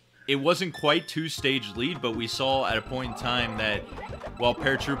 it wasn't quite 2-stage lead, but we saw at a point in time that while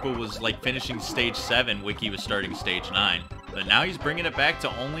Paratroopa was, like, finishing stage 7, Wiki was starting stage 9. But now he's bringing it back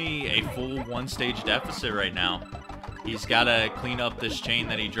to only a full 1-stage deficit right now. He's got to clean up this chain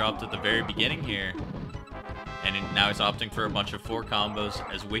that he dropped at the very beginning here. And now he's opting for a bunch of 4 combos,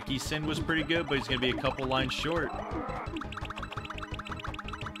 as Wiki's sin was pretty good, but he's going to be a couple lines short.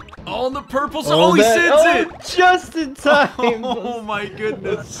 Oh, the purples! Oh, he sends it! Just in time! Oh my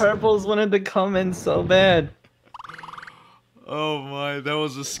goodness. The purples wanted to come in so bad. Oh my, that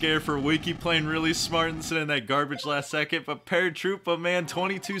was a scare for Wiki, playing really smart and sending that garbage last second. But Paratroopa, man,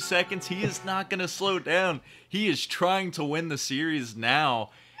 22 seconds, he is not going to slow down. He is trying to win the series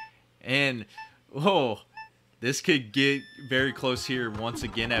now. And, oh, This could get very close here once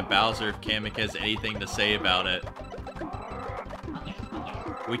again at Bowser if Kamek has anything to say about it.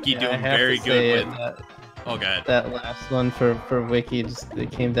 Wiki doing very good with... Oh, God. That last one for Wiki, just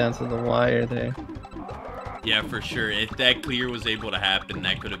it came down to the wire there. Yeah, for sure. If that clear was able to happen,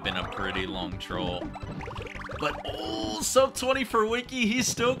 that could have been a pretty long troll. But, oh, sub 20 for Wiki. He's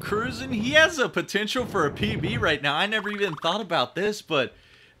still cruising. He has a potential for a PB right now. I never even thought about this, but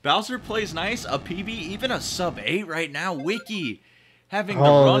Bowser plays nice. A PB, even a sub 8 right now. Wiki having the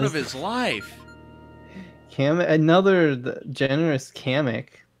run of his life. Another generous Kamek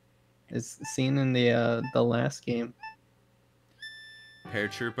is seen in the last game.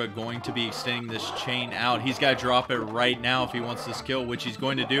 Paratroopa going to be extending this chain out. He's got to drop it right now if he wants this kill, which he's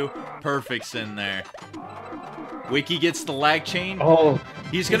going to do. Perfect's in there. Wiki gets the lag chain. Oh,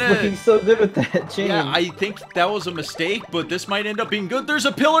 he's looking so good with that chain. Yeah, I think that was a mistake, but this might end up being good. There's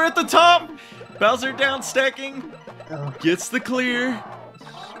a pillar at the top. Bowser down stacking. Gets the clear.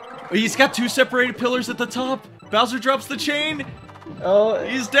 He's got 2 separated pillars at the top. Bowser drops the chain. Oh,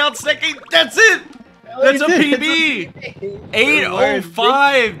 he's down stacking. That's it. That's a PB!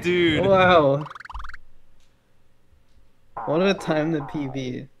 805, dude! Wow. What a time to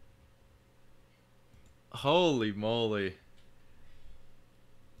PB. Holy moly.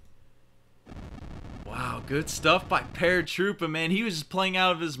 Wow, good stuff by Paratroopa, man. He was just playing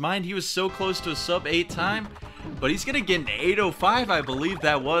out of his mind. He was so close to a sub 8 time. But he's going to get an 805, I believe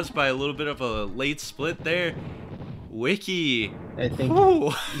that was, by a little bit of a late split there. Wiki. I think.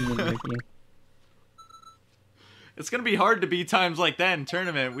 Wiki. It's going to be hard to beat times like that in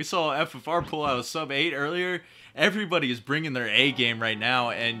tournament. We saw FFR pull out a sub 8 earlier. Everybody is bringing their A game right now.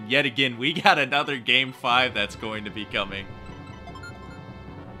 And yet again, we got another game 5 that's going to be coming.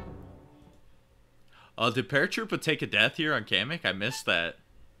 Did Paratroopa take a death here on Kamek? I missed that.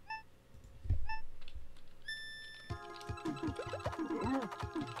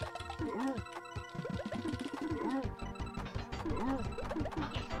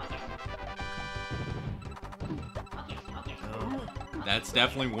 That's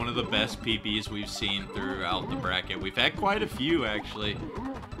definitely one of the best PBs we've seen throughout the bracket. We've had quite a few, actually.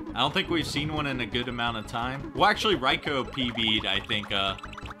 I don't think we've seen one in a good amount of time. Well, actually, Raiko PB'd, I think,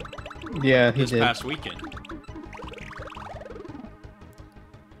 yeah, he this past weekend.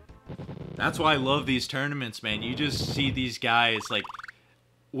 That's why I love these tournaments, man. You just see these guys, like,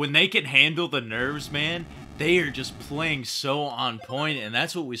 when they can handle the nerves, man, they are just playing so on point, and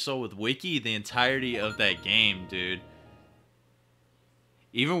that's what we saw with Wiki the entirety of that game, dude.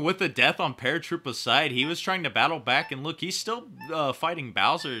 Even with the death on Paratroopa's side, he was trying to battle back, and look, he's still fighting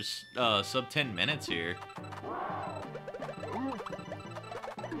Bowser's sub 10 minutes here.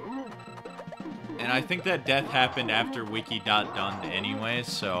 And I think that death happened after Wiki got done anyway,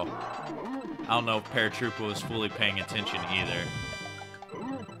 so I don't know if Paratroopa was fully paying attention either.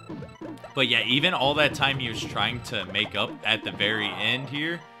 But yeah, even all that time he was trying to make up at the very end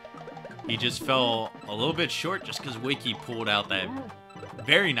here, he just fell a little bit short just because Wiki pulled out that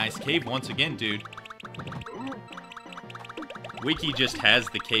very nice cave once again, dude. Wiki just has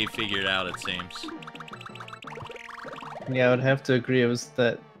the cave figured out, it seems. Yeah, I would have to agree. It was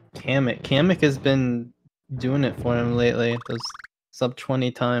that Kamek. Kamek has been doing it for him lately. Those sub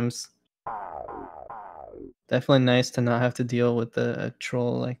 20 times. Definitely nice to not have to deal with a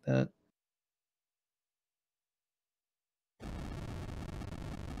troll like that.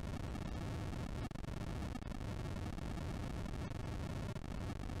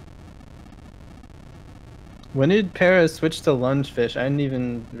 When did Para switch to Lungefish? I didn't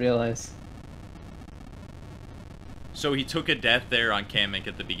even realize. So he took a death there on Kamek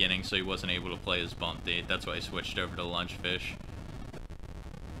at the beginning, so he wasn't able to play his bump date. That's why he switched over to Lungefish.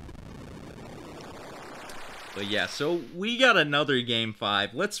 But yeah, so we got another game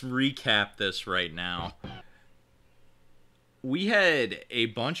 5. Let's recap this right now. We had a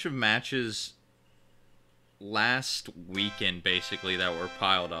bunch of matches last weekend, basically, that were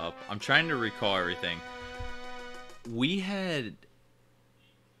piled up. I'm trying to recall everything. We had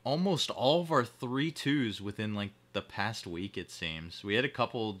almost all of our 3-2s within, like, the past week, it seems. We had a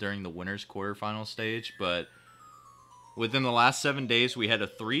couple during the winners quarterfinal stage, but within the last 7 days, we had a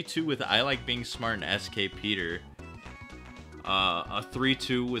 3-2 with I Like Being Smart and SK Peter, a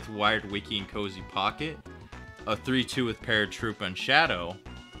 3-2 with WiredWicky and Cozy Pocket, a 3-2 with Paratroopa and Shadow,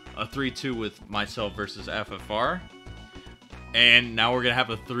 a 3-2 with myself versus FFR, and now we're going to have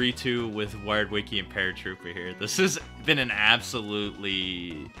a 3-2 with WiredWicky and Paratroopa here. This has been an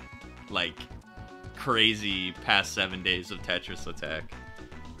absolutely, like, crazy past 7 days of Tetris Attack.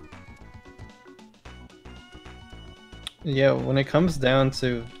 Yeah, when it comes down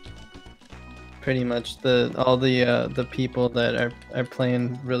to pretty much all the people that are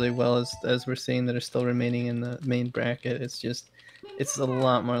playing really well as we're seeing that are still remaining in the main bracket. It's a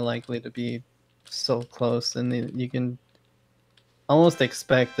lot more likely to be so close, and you can almost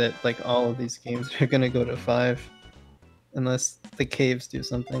expect that like all of these games are gonna go to 5 unless the caves do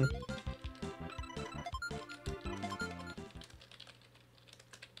something.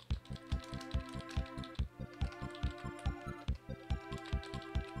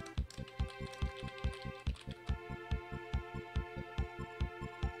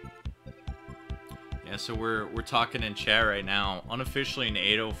 Yeah, so we're talking in chat right now. Unofficially in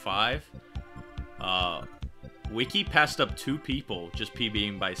 8:05, Wiki passed up 2 people, just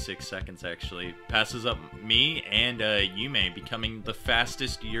PBing by 6 seconds actually. Passes up me and Yume, becoming the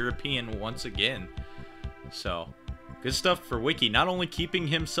fastest European once again. So, good stuff for Wiki. Not only keeping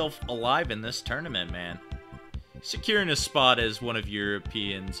himself alive in this tournament, man. Securing a spot as one of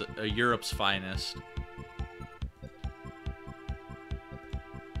Europe's finest.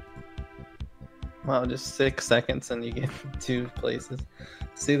 Wow, just 6 seconds and you get 2 places.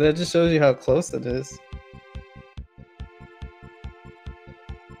 See, that just shows you how close it is.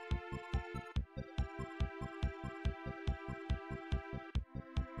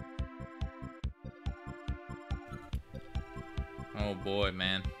 Oh boy,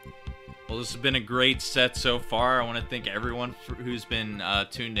 man. Well, this has been a great set so far. I want to thank everyone who's been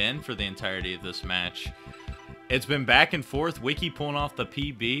tuned in for the entirety of this match. It's been back and forth. Wiki pulling off the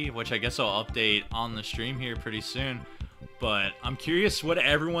PB, which I guess I'll update on the stream here pretty soon. But I'm curious what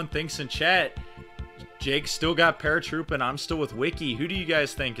everyone thinks in chat. Jake still got Paratroopa and I'm still with Wiki. Who do you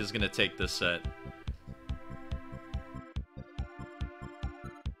guys think is going to take this set?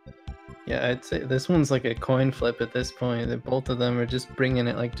 Yeah, I'd say this one's like a coin flip at this point. That both of them are just bringing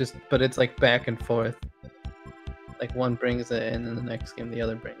it but it's like back and forth. Like one brings it in and the next game the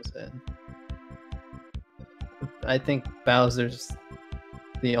other brings it in. I think Bowser's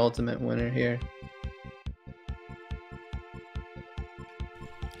the ultimate winner here.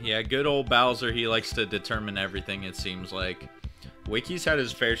 Yeah, good old Bowser. He likes to determine everything, it seems like. Wiki's had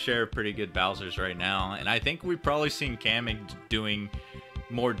his fair share of pretty good Bowsers right now, and I think we've probably seen Kamek doing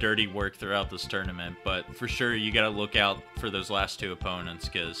more dirty work throughout this tournament, but for sure you got to look out for those last 2 opponents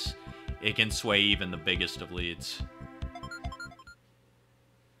because it can sway even the biggest of leads.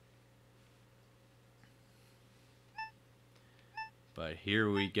 But here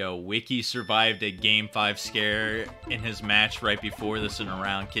we go. Wiki survived a Game 5 scare in his match right before this in a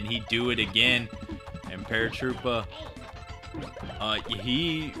round. Can he do it again? And Paratroopa,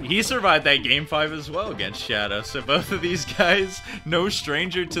 he survived that Game 5 as well against Shadow. So both of these guys, no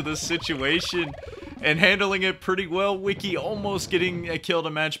stranger to the situation and handling it pretty well. Wiki almost getting a kill to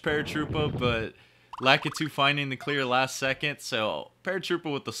match Paratroopa, but Lakitu finding the clear last second. So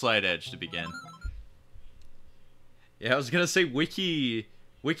Paratroopa with the slight edge to begin. Yeah, I was gonna say Wiki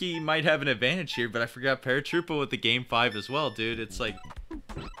might have an advantage here, but I forgot Paratroopa with the Game 5 as well, dude. It's like,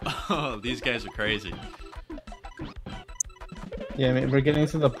 oh, these guys are crazy. Yeah, I mean, we're getting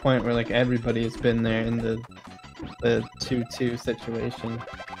to the point where like everybody has been there in the 2-2 situation.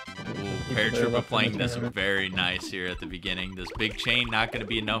 Ooh, Paratroopa playing this very nice here at the beginning. This big chain not gonna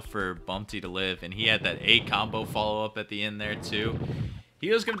be enough for Bumpty to live, and he had that A combo follow up at the end there too.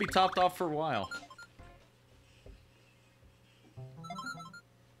 He was gonna be topped off for a while.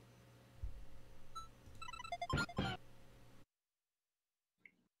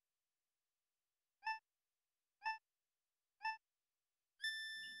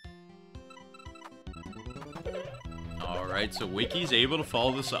 Alright, so Wiki's able to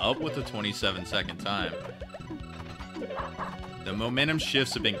follow this up with a 27-second time. The momentum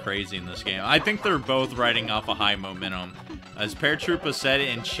shifts have been crazy in this game. I think they're both riding off a high momentum. As Paratroopa said it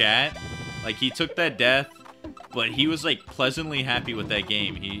in chat, like he took that death, but he was like pleasantly happy with that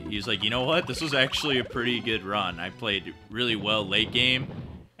game. He's like, you know what? This was actually a pretty good run. I played really well late game,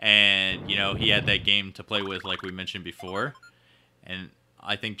 and you know, he had that game to play with like we mentioned before. And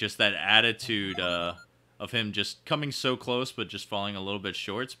I think just that attitude of him just coming so close but just falling a little bit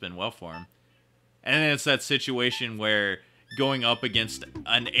short, it's been well for him. And then it's that situation where going up against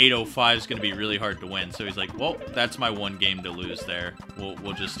an 805 is going to be really hard to win. So he's like, well, that's my one game to lose there.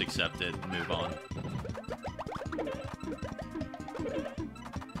 We'll just accept it and move on.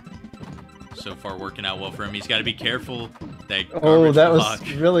 So far working out well for him. He's got to be careful. Oh, that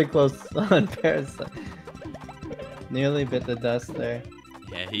was really close on Parasite. Nearly bit the dust there.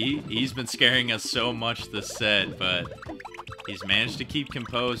 Yeah, he's been scaring us so much this set, but he's managed to keep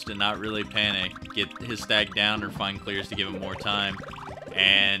composed and not really panic. Get his stack down or find clears to give him more time.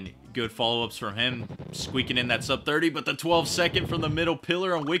 And good follow-ups from him, squeaking in that sub 30, but the 12-second from the middle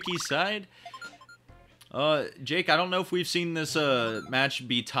pillar on Wiki's side. Jake, I don't know if we've seen this match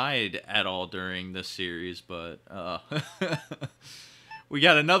be tied at all during this series, but we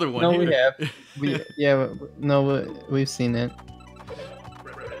got another one No, here. we have. We've seen it.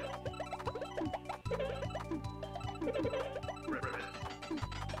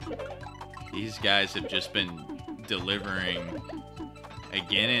 These guys have just been delivering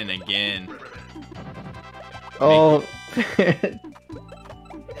again and again. Oh.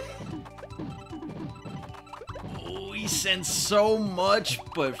 Oh, he sends so much,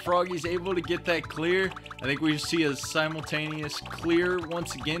 but Froggy's able to get that clear. I think we see a simultaneous clear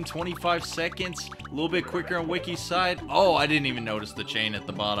once again, 25 seconds. A little bit quicker on Wicky's side. Oh, I didn't even notice the chain at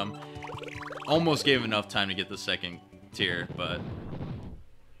the bottom. Almost gave enough time to get the second tier, but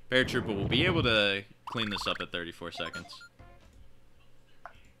Paratroopa will be able to clean this up at 34 seconds.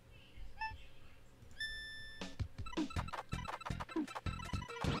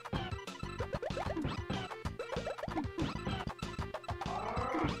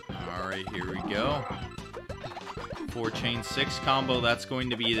 Alright, here we go. 4 chain 6 combo, that's going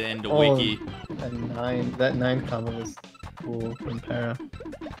to be the end of Wicky. That 9 combo was cool from Para.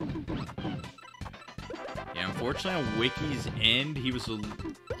 Yeah, unfortunately on Wicky's end, he was a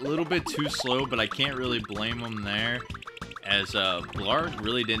little bit too slow, but I can't really blame him there, as Blarg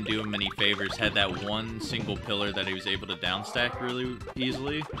really didn't do him any favors. Had that one single pillar that he was able to downstack really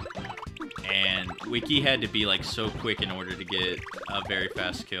easily, and Wicky had to be like so quick in order to get a very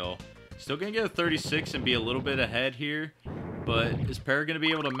fast kill. Still gonna get a 36 and be a little bit ahead here, but is Para gonna be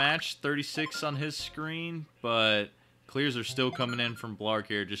able to match 36 on his screen? But clears are still coming in from Blarg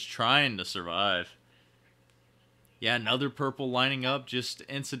here, just trying to survive. Yeah, another purple lining up, just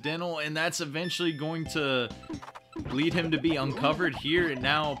incidental, and that's eventually going to lead him to be uncovered here, and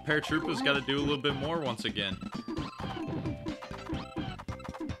now Paratroopa's got to do a little bit more once again.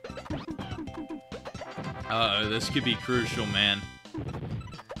 This could be crucial, man.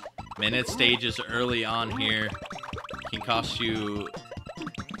 Minute stages early on here can cost you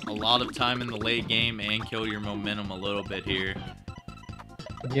a lot of time in the late game and kill your momentum a little bit here.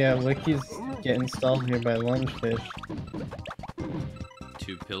 Yeah, Wicky's getting stalled here by Lungefish.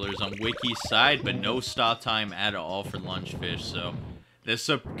 2 pillars on Wicky's side, but no stop time at all for Lungefish, so this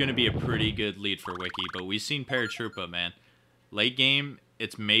is going to be a pretty good lead for Wicky, but we've seen Paratroopa, man. Late game,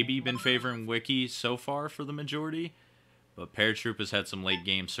 it's maybe been favoring Wicky so far for the majority, but Paratroopa's had some late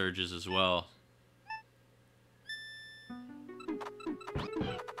game surges as well.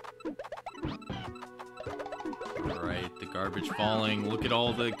 Alright, the garbage falling. Look at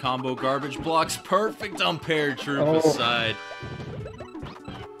all the combo garbage blocks. Perfect on Paratroopa's side.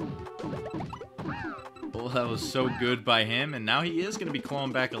 Well, that was so good by him, and now he is going to be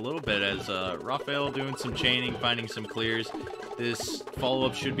clawing back a little bit as Raphael doing some chaining, finding some clears. This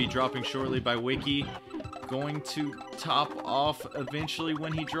follow-up should be dropping shortly by Wicky. Going to top off eventually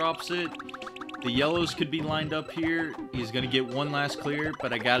when he drops it. The yellows could be lined up here. He's going to get one last clear,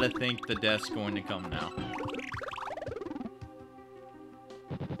 but I got to think the death's going to come now.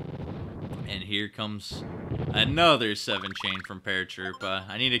 And here comes another 7 chain from Paratroopa.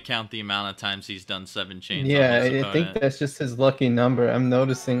 I need to count the amount of times he's done 7 chains. Yeah, I think that's just his lucky number. I'm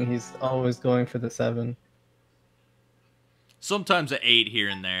noticing he's always going for the 7. Sometimes an 8 here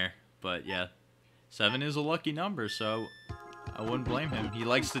and there, but yeah, 7 is a lucky number, so I wouldn't blame him. He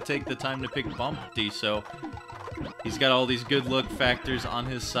likes to take the time to pick Bumpty, so he's got all these good look factors on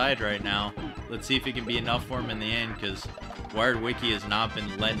his side right now. Let's see if it can be enough for him in the end, because WiredWicky has not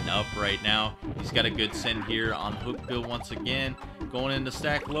been letting up right now. He's got a good send here on Hook Bill once again. Going into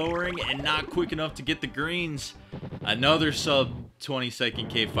stack lowering and not quick enough to get the greens. Another sub 20-second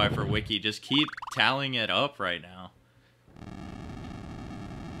K5 for Wicky. Just keep tallying it up right now.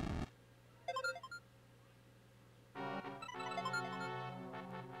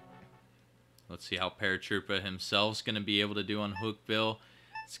 Let's see how Paratroopa himself's going to be able to do on Hook Bill.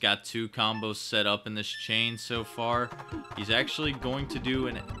 He's got 2 combos set up in this chain so far. He's actually going to do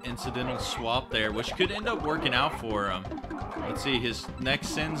an incidental swap there, which could end up working out for him. Let's see, his next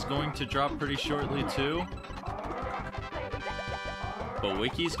send's going to drop pretty shortly too. But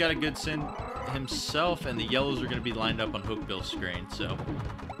Wicky's got a good send himself, and the yellows are going to be lined up on Hook Bill's screen. So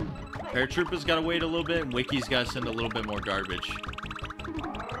Paratroopa's got to wait a little bit, and Wicky's got to send a little bit more garbage.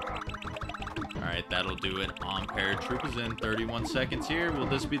 Alright, that'll do it on Paratroopa's in 31 seconds here. Will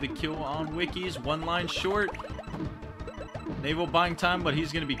this be the kill on Wicky's? 1 line short. Naval buying time, but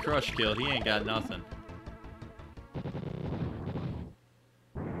he's going to be crush killed. He ain't got nothing.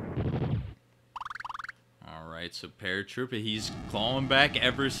 Alright, so Paratroopa, he's clawing back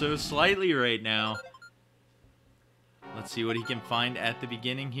ever so slightly right now. Let's see what he can find at the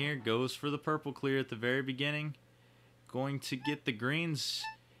beginning here. Goes for the purple clear at the very beginning. Going to get the greens.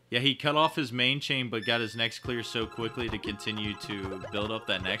 Yeah, he cut off his main chain, but got his next clear so quickly to continue to build up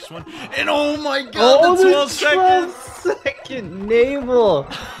that next one. And oh my god, the 12 seconds! 12-second navel!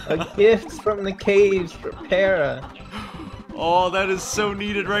 A gift from the caves for Para. Oh, that is so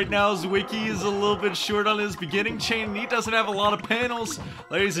needed right now as Wiki is a little bit short on his beginning chain and he doesn't have a lot of panels.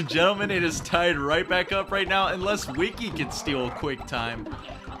 Ladies and gentlemen, it is tied right back up right now unless Wiki can steal a quick time.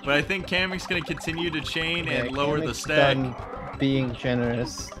 But I think Kamek's going to continue to chain and lower the stack. Done being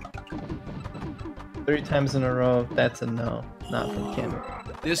generous. 3 times in a row, that's a no. Not from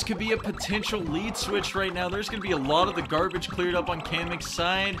Kamek. This could be a potential lead switch right now. There's going to be a lot of the garbage cleared up on Kamek's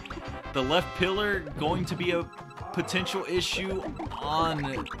side. The left pillar going to be a potential issue on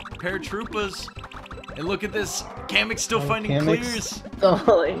Paratroopas. And look at this. Kamek's still finding clears.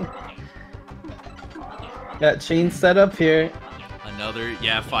 Stalling. Got chain set up here. Another,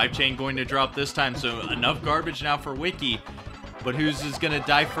 yeah, 5 chain going to drop this time. So enough garbage now for Wiki. But who's is going to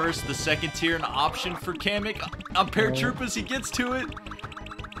die first? The second tier, an option for Kamek. On Paratroopas, he gets to it.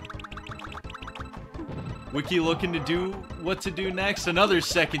 Wiki looking to do what to do next. Another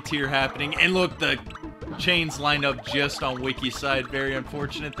second tier happening. And look, the chains lined up just on Wiki's side. Very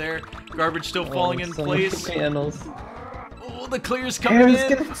unfortunate there. Garbage still falling in place. Panels. Oh, the clear's coming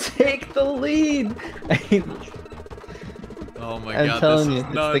in. Gonna take the lead. Oh my I'm god, telling this you,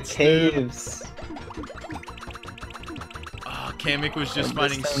 is nuts, it's the caves. dude. Oh, Kamek was just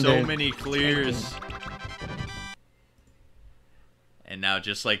finding so many clears. And now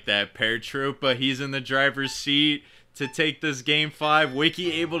just like that, Paratroopa, he's in the driver's seat to take this game 5.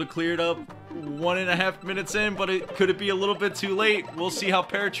 Wiki able to clear it up 1.5 minutes in, but could it be a little bit too late? We'll see how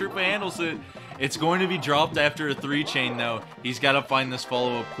Paratroopa handles it. It's going to be dropped after a 3 chain though. He's got to find this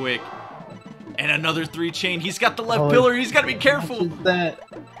follow-up quick. And another 3 chain. He's got the left pillar. He's got to be careful. That?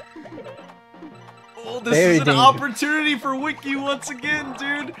 Oh, this is an opportunity for Wiki once again,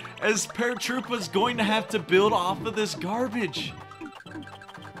 dude. As Paratroopa's going to have to build off of this garbage.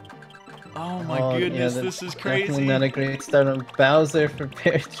 Oh my goodness, yeah, this is crazy. Definitely not a great start on Bowser for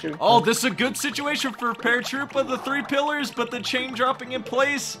Paratroopa. Oh, this is a good situation for Paratroopa, the 3 pillars, but the chain dropping in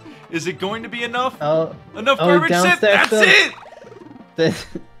place. Is it going to be enough? Enough garbage set? That's it!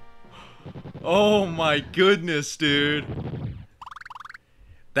 Oh my goodness, dude.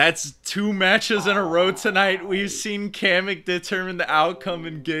 That's 2 matches in a row tonight. We've seen Kamek determine the outcome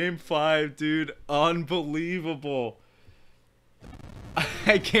in Game 5, dude. Unbelievable.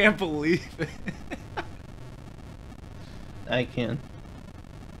 I can't believe it. I can.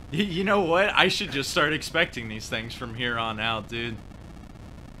 You know what? I should just start expecting these things from here on out, dude.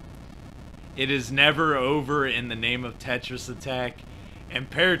 It is never over in the name of Tetris Attack. And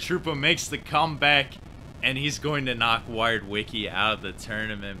Paratroopa makes the comeback. And he's going to knock WiredWicky out of the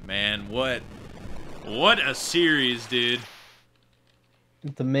tournament, man. What a series, dude.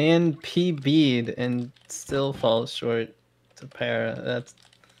 The man PB'd and still falls short to Para. That's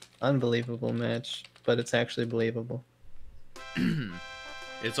unbelievable match, but it's actually believable.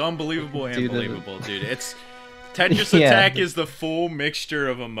 It's unbelievable and believable, dude. It's Tetris Attack is the full mixture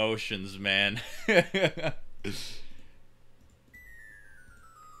of emotions, man. But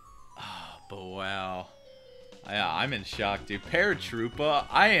wow. I'm in shock, dude. Paratroopa,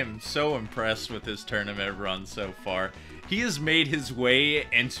 I am so impressed with his tournament run so far. He has made his way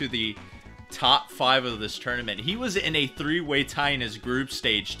into the top 5 of this tournament. He was in a 3-way tie in his group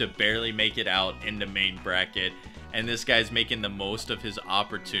stage to barely make it out in the main bracket. And this guy's making the most of his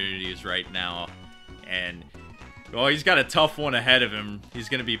opportunities right now. And, well, he's got a tough one ahead of him. He's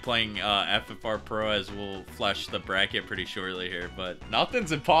going to be playing FFR Pro, as we'll flush the bracket pretty shortly here. But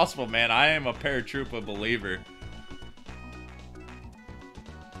nothing's impossible, man. I am a Paratroopa believer.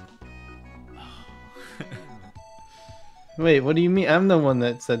 Wait, what do you mean? I'm the one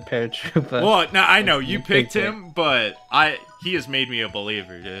that said Paratroopa. Well, no, I know you picked him, but he has made me a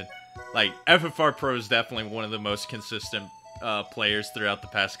believer, dude. Like, FFR Pro is definitely one of the most consistent players throughout the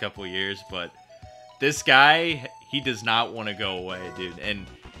past couple years, but this guy, he does not want to go away, dude. And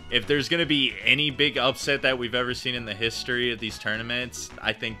if there's going to be any big upset that we've ever seen in the history of these tournaments,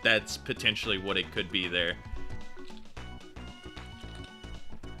 I think that's potentially what it could be there.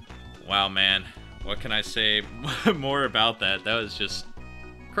 Wow, man. What can I say more about that? That was just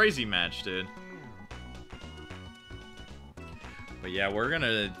crazy match, dude. But yeah, we're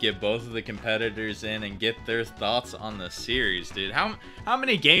gonna get both of the competitors in and get their thoughts on the series, dude. How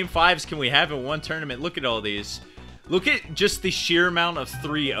many Game 5s can we have in one tournament? Look at all these. Look at just the sheer amount of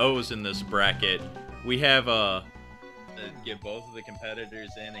 3-0s in this bracket. We have to get both of the competitors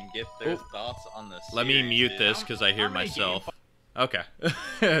in and get their thoughts on the series. Let me mute this because I hear myself. Okay.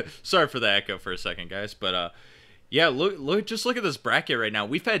 Sorry for the echo for a second, guys. But yeah, just look at this bracket right now.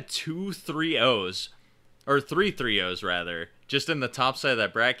 We've had 2 3-0s, or 3 3-0s rather, just in the top side of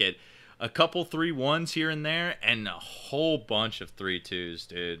that bracket. A couple 3-1s here and there, and a whole bunch of 3-2s,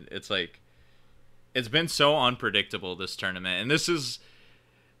 dude. It's like, it's been so unpredictable this tournament, and this is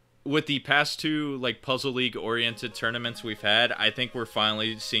with the past 2 like Puzzle League oriented tournaments we've had. I think we're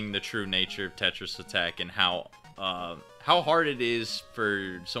finally seeing the true nature of Tetris Attack and how hard it is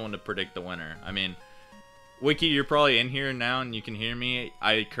for someone to predict the winner. I mean, Wiki, you're probably in here now and you can hear me.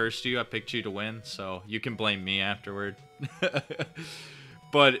 I cursed you. I picked you to win, so you can blame me afterward.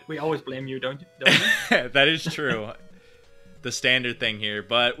 But we always blame you, don't you? That is true. The standard thing here.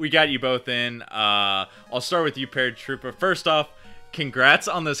 But we got you both in. I'll start with you, Paratroopa. First off, congrats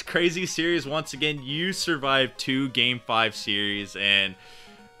on this crazy series. Once again, you survived 2 Game 5 series, and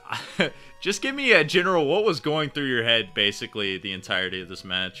just give me a general what was going through your head basically the entirety of this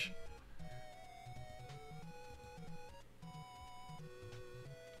match.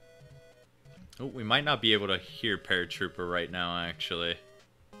 Oh, we might not be able to hear Paratroopa right now, actually.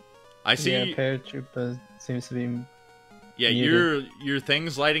 I see. Yeah, Paratroopa seems to be. Yeah, muted. your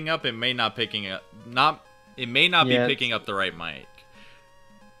thing's lighting up. It may not picking up. It may not be picking up the right mic.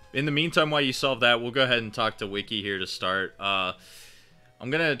 In the meantime, while you solve that, we'll go ahead and talk to Wiki here to start. I'm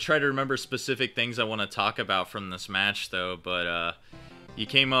gonna try to remember specific things I want to talk about from this match, though. But you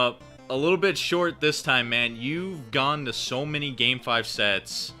came up a little bit short this time, man. You've gone to so many Game 5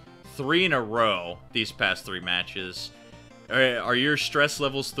 sets, 3 in a row these past 3 matches. Are your stress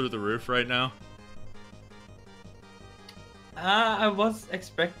levels through the roof right now? I was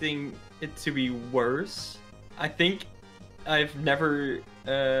expecting it to be worse. I think I've never...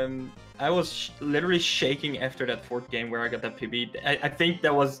 I was literally shaking after that 4th game where I got that PB. I think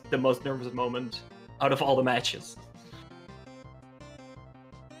that was the most nervous moment out of all the matches.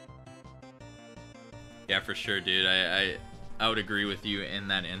 Yeah, for sure, dude. I would agree with you in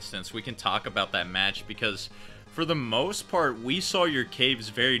that instance. We can talk about that match because for the most part, we saw your caves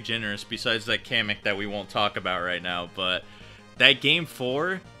very generous besides that Kamek that we won't talk about right now. But that Game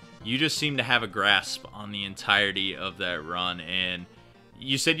 4, you just seem to have a grasp on the entirety of that run. And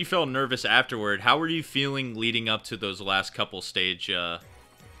you said you felt nervous afterward. How were you feeling leading up to those last couple the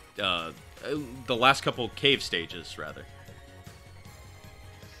last couple cave stages, rather?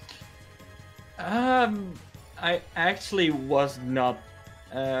 I actually was not.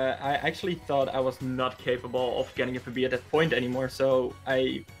 I actually thought I was not capable of getting a PB at that point anymore. So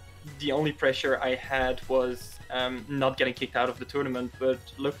the only pressure I had was not getting kicked out of the tournament. But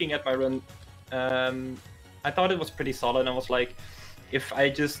looking at my run, I thought it was pretty solid. I was like, if I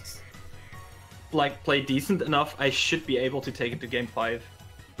just like play decent enough, I should be able to take it to Game 5.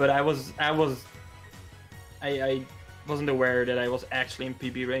 But I wasn't aware that I was actually in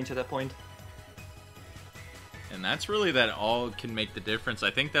PB range at that point. And that's really that all can make the difference.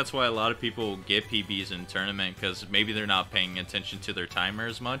 I think that's why a lot of people get PBs in tournament, because maybe they're not paying attention to their timer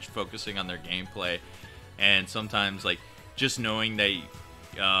as much, focusing on their gameplay. And sometimes, like, just knowing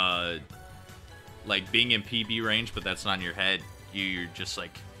that, like, being in PB range, but that's not in your head, you're just,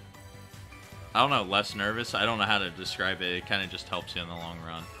 like, I don't know, less nervous. I don't know how to describe it. It kind of just helps you in the long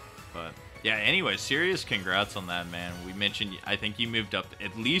run. But, yeah, anyway, serious congrats on that, man. We mentioned, I think you moved up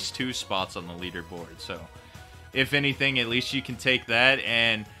at least 2 spots on the leaderboard, so if anything, at least you can take that.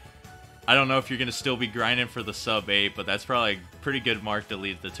 And I don't know if you're going to still be grinding for the sub 8, but that's probably a pretty good mark to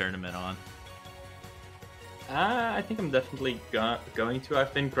leave the tournament on. I think I'm definitely going to.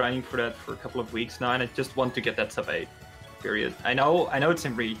 I've been grinding for that for a couple of weeks now, and I just want to get that sub 8, period. I know it's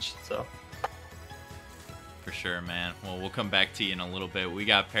in reach, so. For sure, man. Well, we'll come back to you in a little bit. We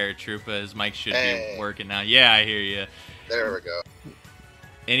got Paratroopa. His mic should be working now. Yeah, I hear you. There we go.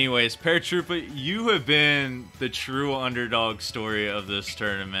 Anyways, Paratroopa, you have been the true underdog story of this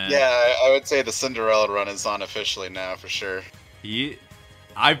tournament. Yeah, I would say the Cinderella run is on officially now, for sure.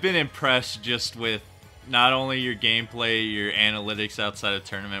 I've been impressed just with not only your gameplay, your analytics outside of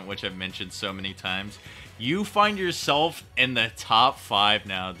tournament, which I've mentioned so many times. You find yourself in the top 5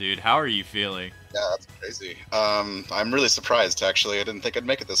 now, dude. How are you feeling? Yeah, that's crazy. I'm really surprised, actually. I didn't think I'd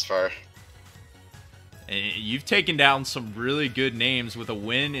make it this far. You've taken down some really good names with a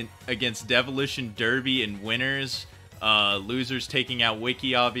win against Devolution Derby and winners. Losers taking out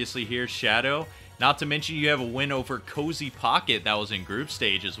Wiki, obviously, here, Shadow. Not to mention you have a win over Cozy Pocket that was in group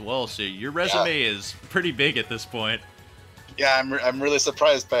stage as well. So your resume is pretty big at this point. Yeah, I'm really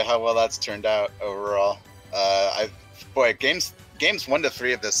surprised by how well that's turned out overall. Game games 1 to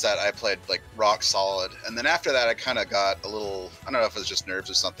 3 of this set I played like rock solid, and then after that I kind of got a little, I don't know if it was just nerves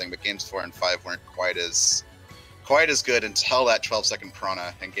or something, but games 4 and 5 weren't quite as good until that 12-second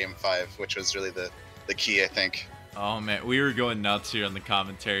Piranha in game 5, which was really the key, I think. Oh man, we were going nuts here on the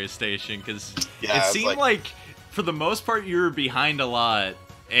commentary station because Yeah, it seemed like for the most part you were behind a lot,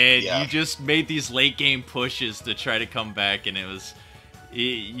 and you just made these late game pushes to try to come back, and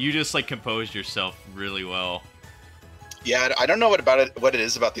you just like composed yourself really well. Yeah, I don't know what it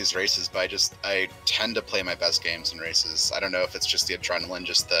is about these races, but I tend to play my best games in races. I don't know if it's just the adrenaline,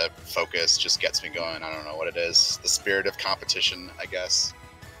 just the focus, just gets me going. I don't know what it is. The spirit of competition, I guess.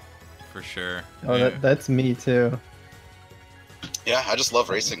 For sure. Oh, Yeah. that's me too. Yeah, I just love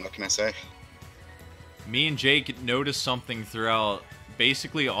racing. What can I say? Me and Jake noticed something throughout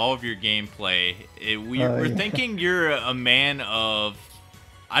basically all of your gameplay. We're thinking you're a man of,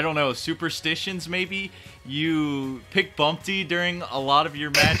 I don't know, superstitions maybe. You pick Bumpty during a lot of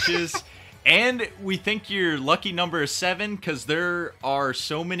your matches, and we think your lucky number is 7 because there are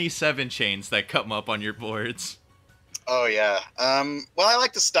so many 7 chains that come up on your boards. Oh yeah. Well, I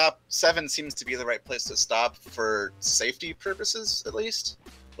like to stop. 7 seems to be the right place to stop for safety purposes, at least.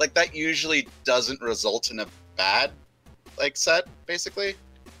 Like that usually doesn't result in a bad set, basically.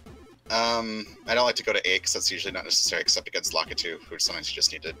 I don't like to go to 8 because that's usually not necessary, except against Lakitu, who sometimes you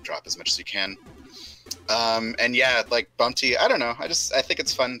just need to drop as much as you can. And yeah, like Bumpty, I don't know. I think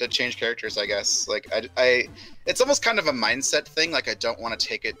it's fun to change characters, I guess. Like it's almost kind of a mindset thing. Like I don't want to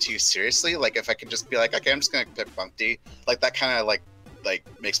take it too seriously. Like if I could just be like, okay, I'm just gonna pick Bumpty. Like that kind of like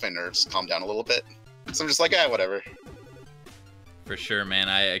makes my nerves calm down a little bit. So I'm just like, yeah, whatever. For sure, man.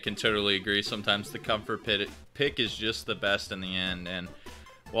 I can totally agree. Sometimes the comfort pick is just the best in the end. And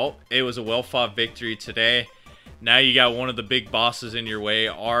well, it was a well-fought victory today. Now you got one of the big bosses in your way,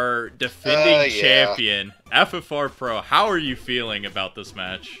 our defending champion, FFR Pro. How are you feeling about this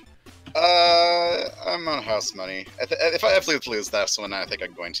match? I'm on house money. If I lose that one, I think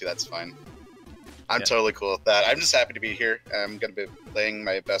I'm going to. That's fine. I'm totally cool with that. I'm just happy to be here. I'm going to be playing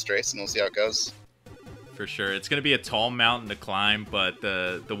my best race, and we'll see how it goes. For sure. It's going to be a tall mountain to climb, but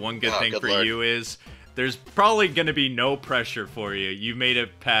the one good thing for you is there's probably going to be no pressure for you. You made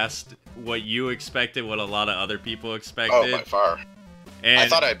it past what you expected, what a lot of other people expected. Oh, by far. And I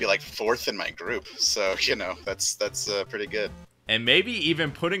thought I'd be like 4th in my group, so you know that's pretty good. And maybe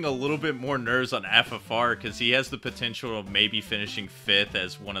even putting a little bit more nerves on FFR because he has the potential of maybe finishing 5th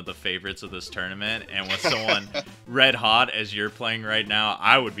as one of the favorites of this tournament. And with someone red hot as you're playing right now,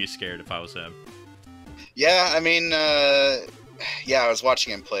 I would be scared if I was him. Yeah, I mean, yeah, I was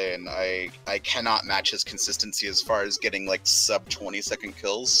watching him play, and I cannot match his consistency as far as getting like sub 20-second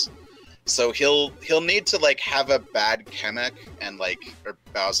kills. So he'll need to like have a bad Kamek and or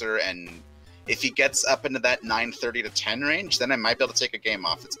Bowser, and if he gets up into that 9:30 to 10 range, then I might be able to take a game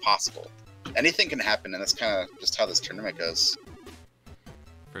off. It's possible. Anything can happen, and that's kind of just how this tournament goes.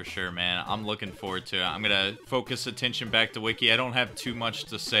 For sure, man. I'm looking forward to it. I'm gonna focus attention back to Wiki. I don't have too much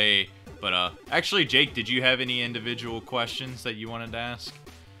to say, but actually, Jake, did you have any individual questions that you wanted to ask?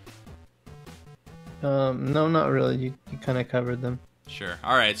 No, not really. You kind of covered them. Sure.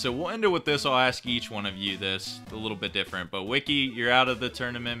 All right, so we'll end it with this. I'll ask each one of you this, a little bit different. But Wiki, you're out of the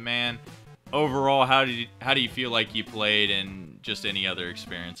tournament, man. Overall, how do you feel like you played, and just any other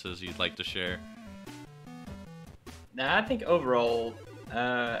experiences you'd like to share? Nah, I think overall,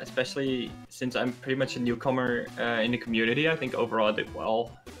 especially since I'm pretty much a newcomer in the community, I think overall I did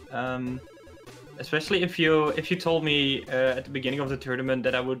well. Especially if you told me at the beginning of the tournament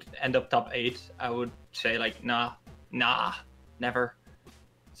that I would end up top 8, I would say like nah, never.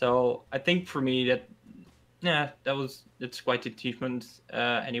 So I think for me that's quite an achievement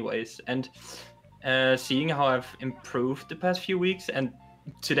anyways. And seeing how I've improved the past few weeks, and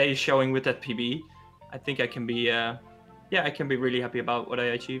today showing with that PB, I think I can be really happy about what I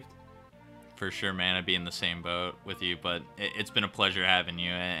achieved. For sure, man. I'd be in the same boat with you, but it's been a pleasure having you,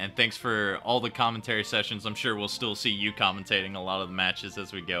 and thanks for all the commentary sessions. I'm sure we'll still see you commentating a lot of the matches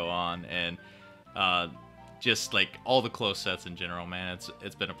as we go on, and just like all the close sets in general, man.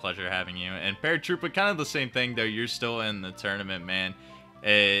 It's been a pleasure having you. And Paratroopa, kind of the same thing though. You're still in the tournament, man.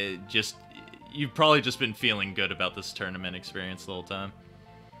 You've probably just been feeling good about this tournament experience the whole time.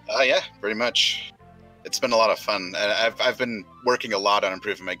 Yeah, pretty much. It's been a lot of fun. I've been working a lot on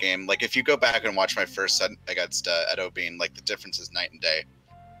improving my game. Like if you go back and watch my first set against Edo Bean, like the difference is night and day.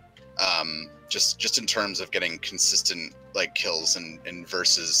 Just in terms of getting consistent like kills and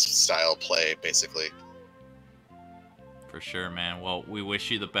versus style play, basically. For sure, man. Well, we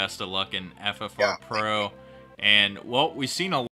wish you the best of luck in FFR Pro. And, well, we've seen a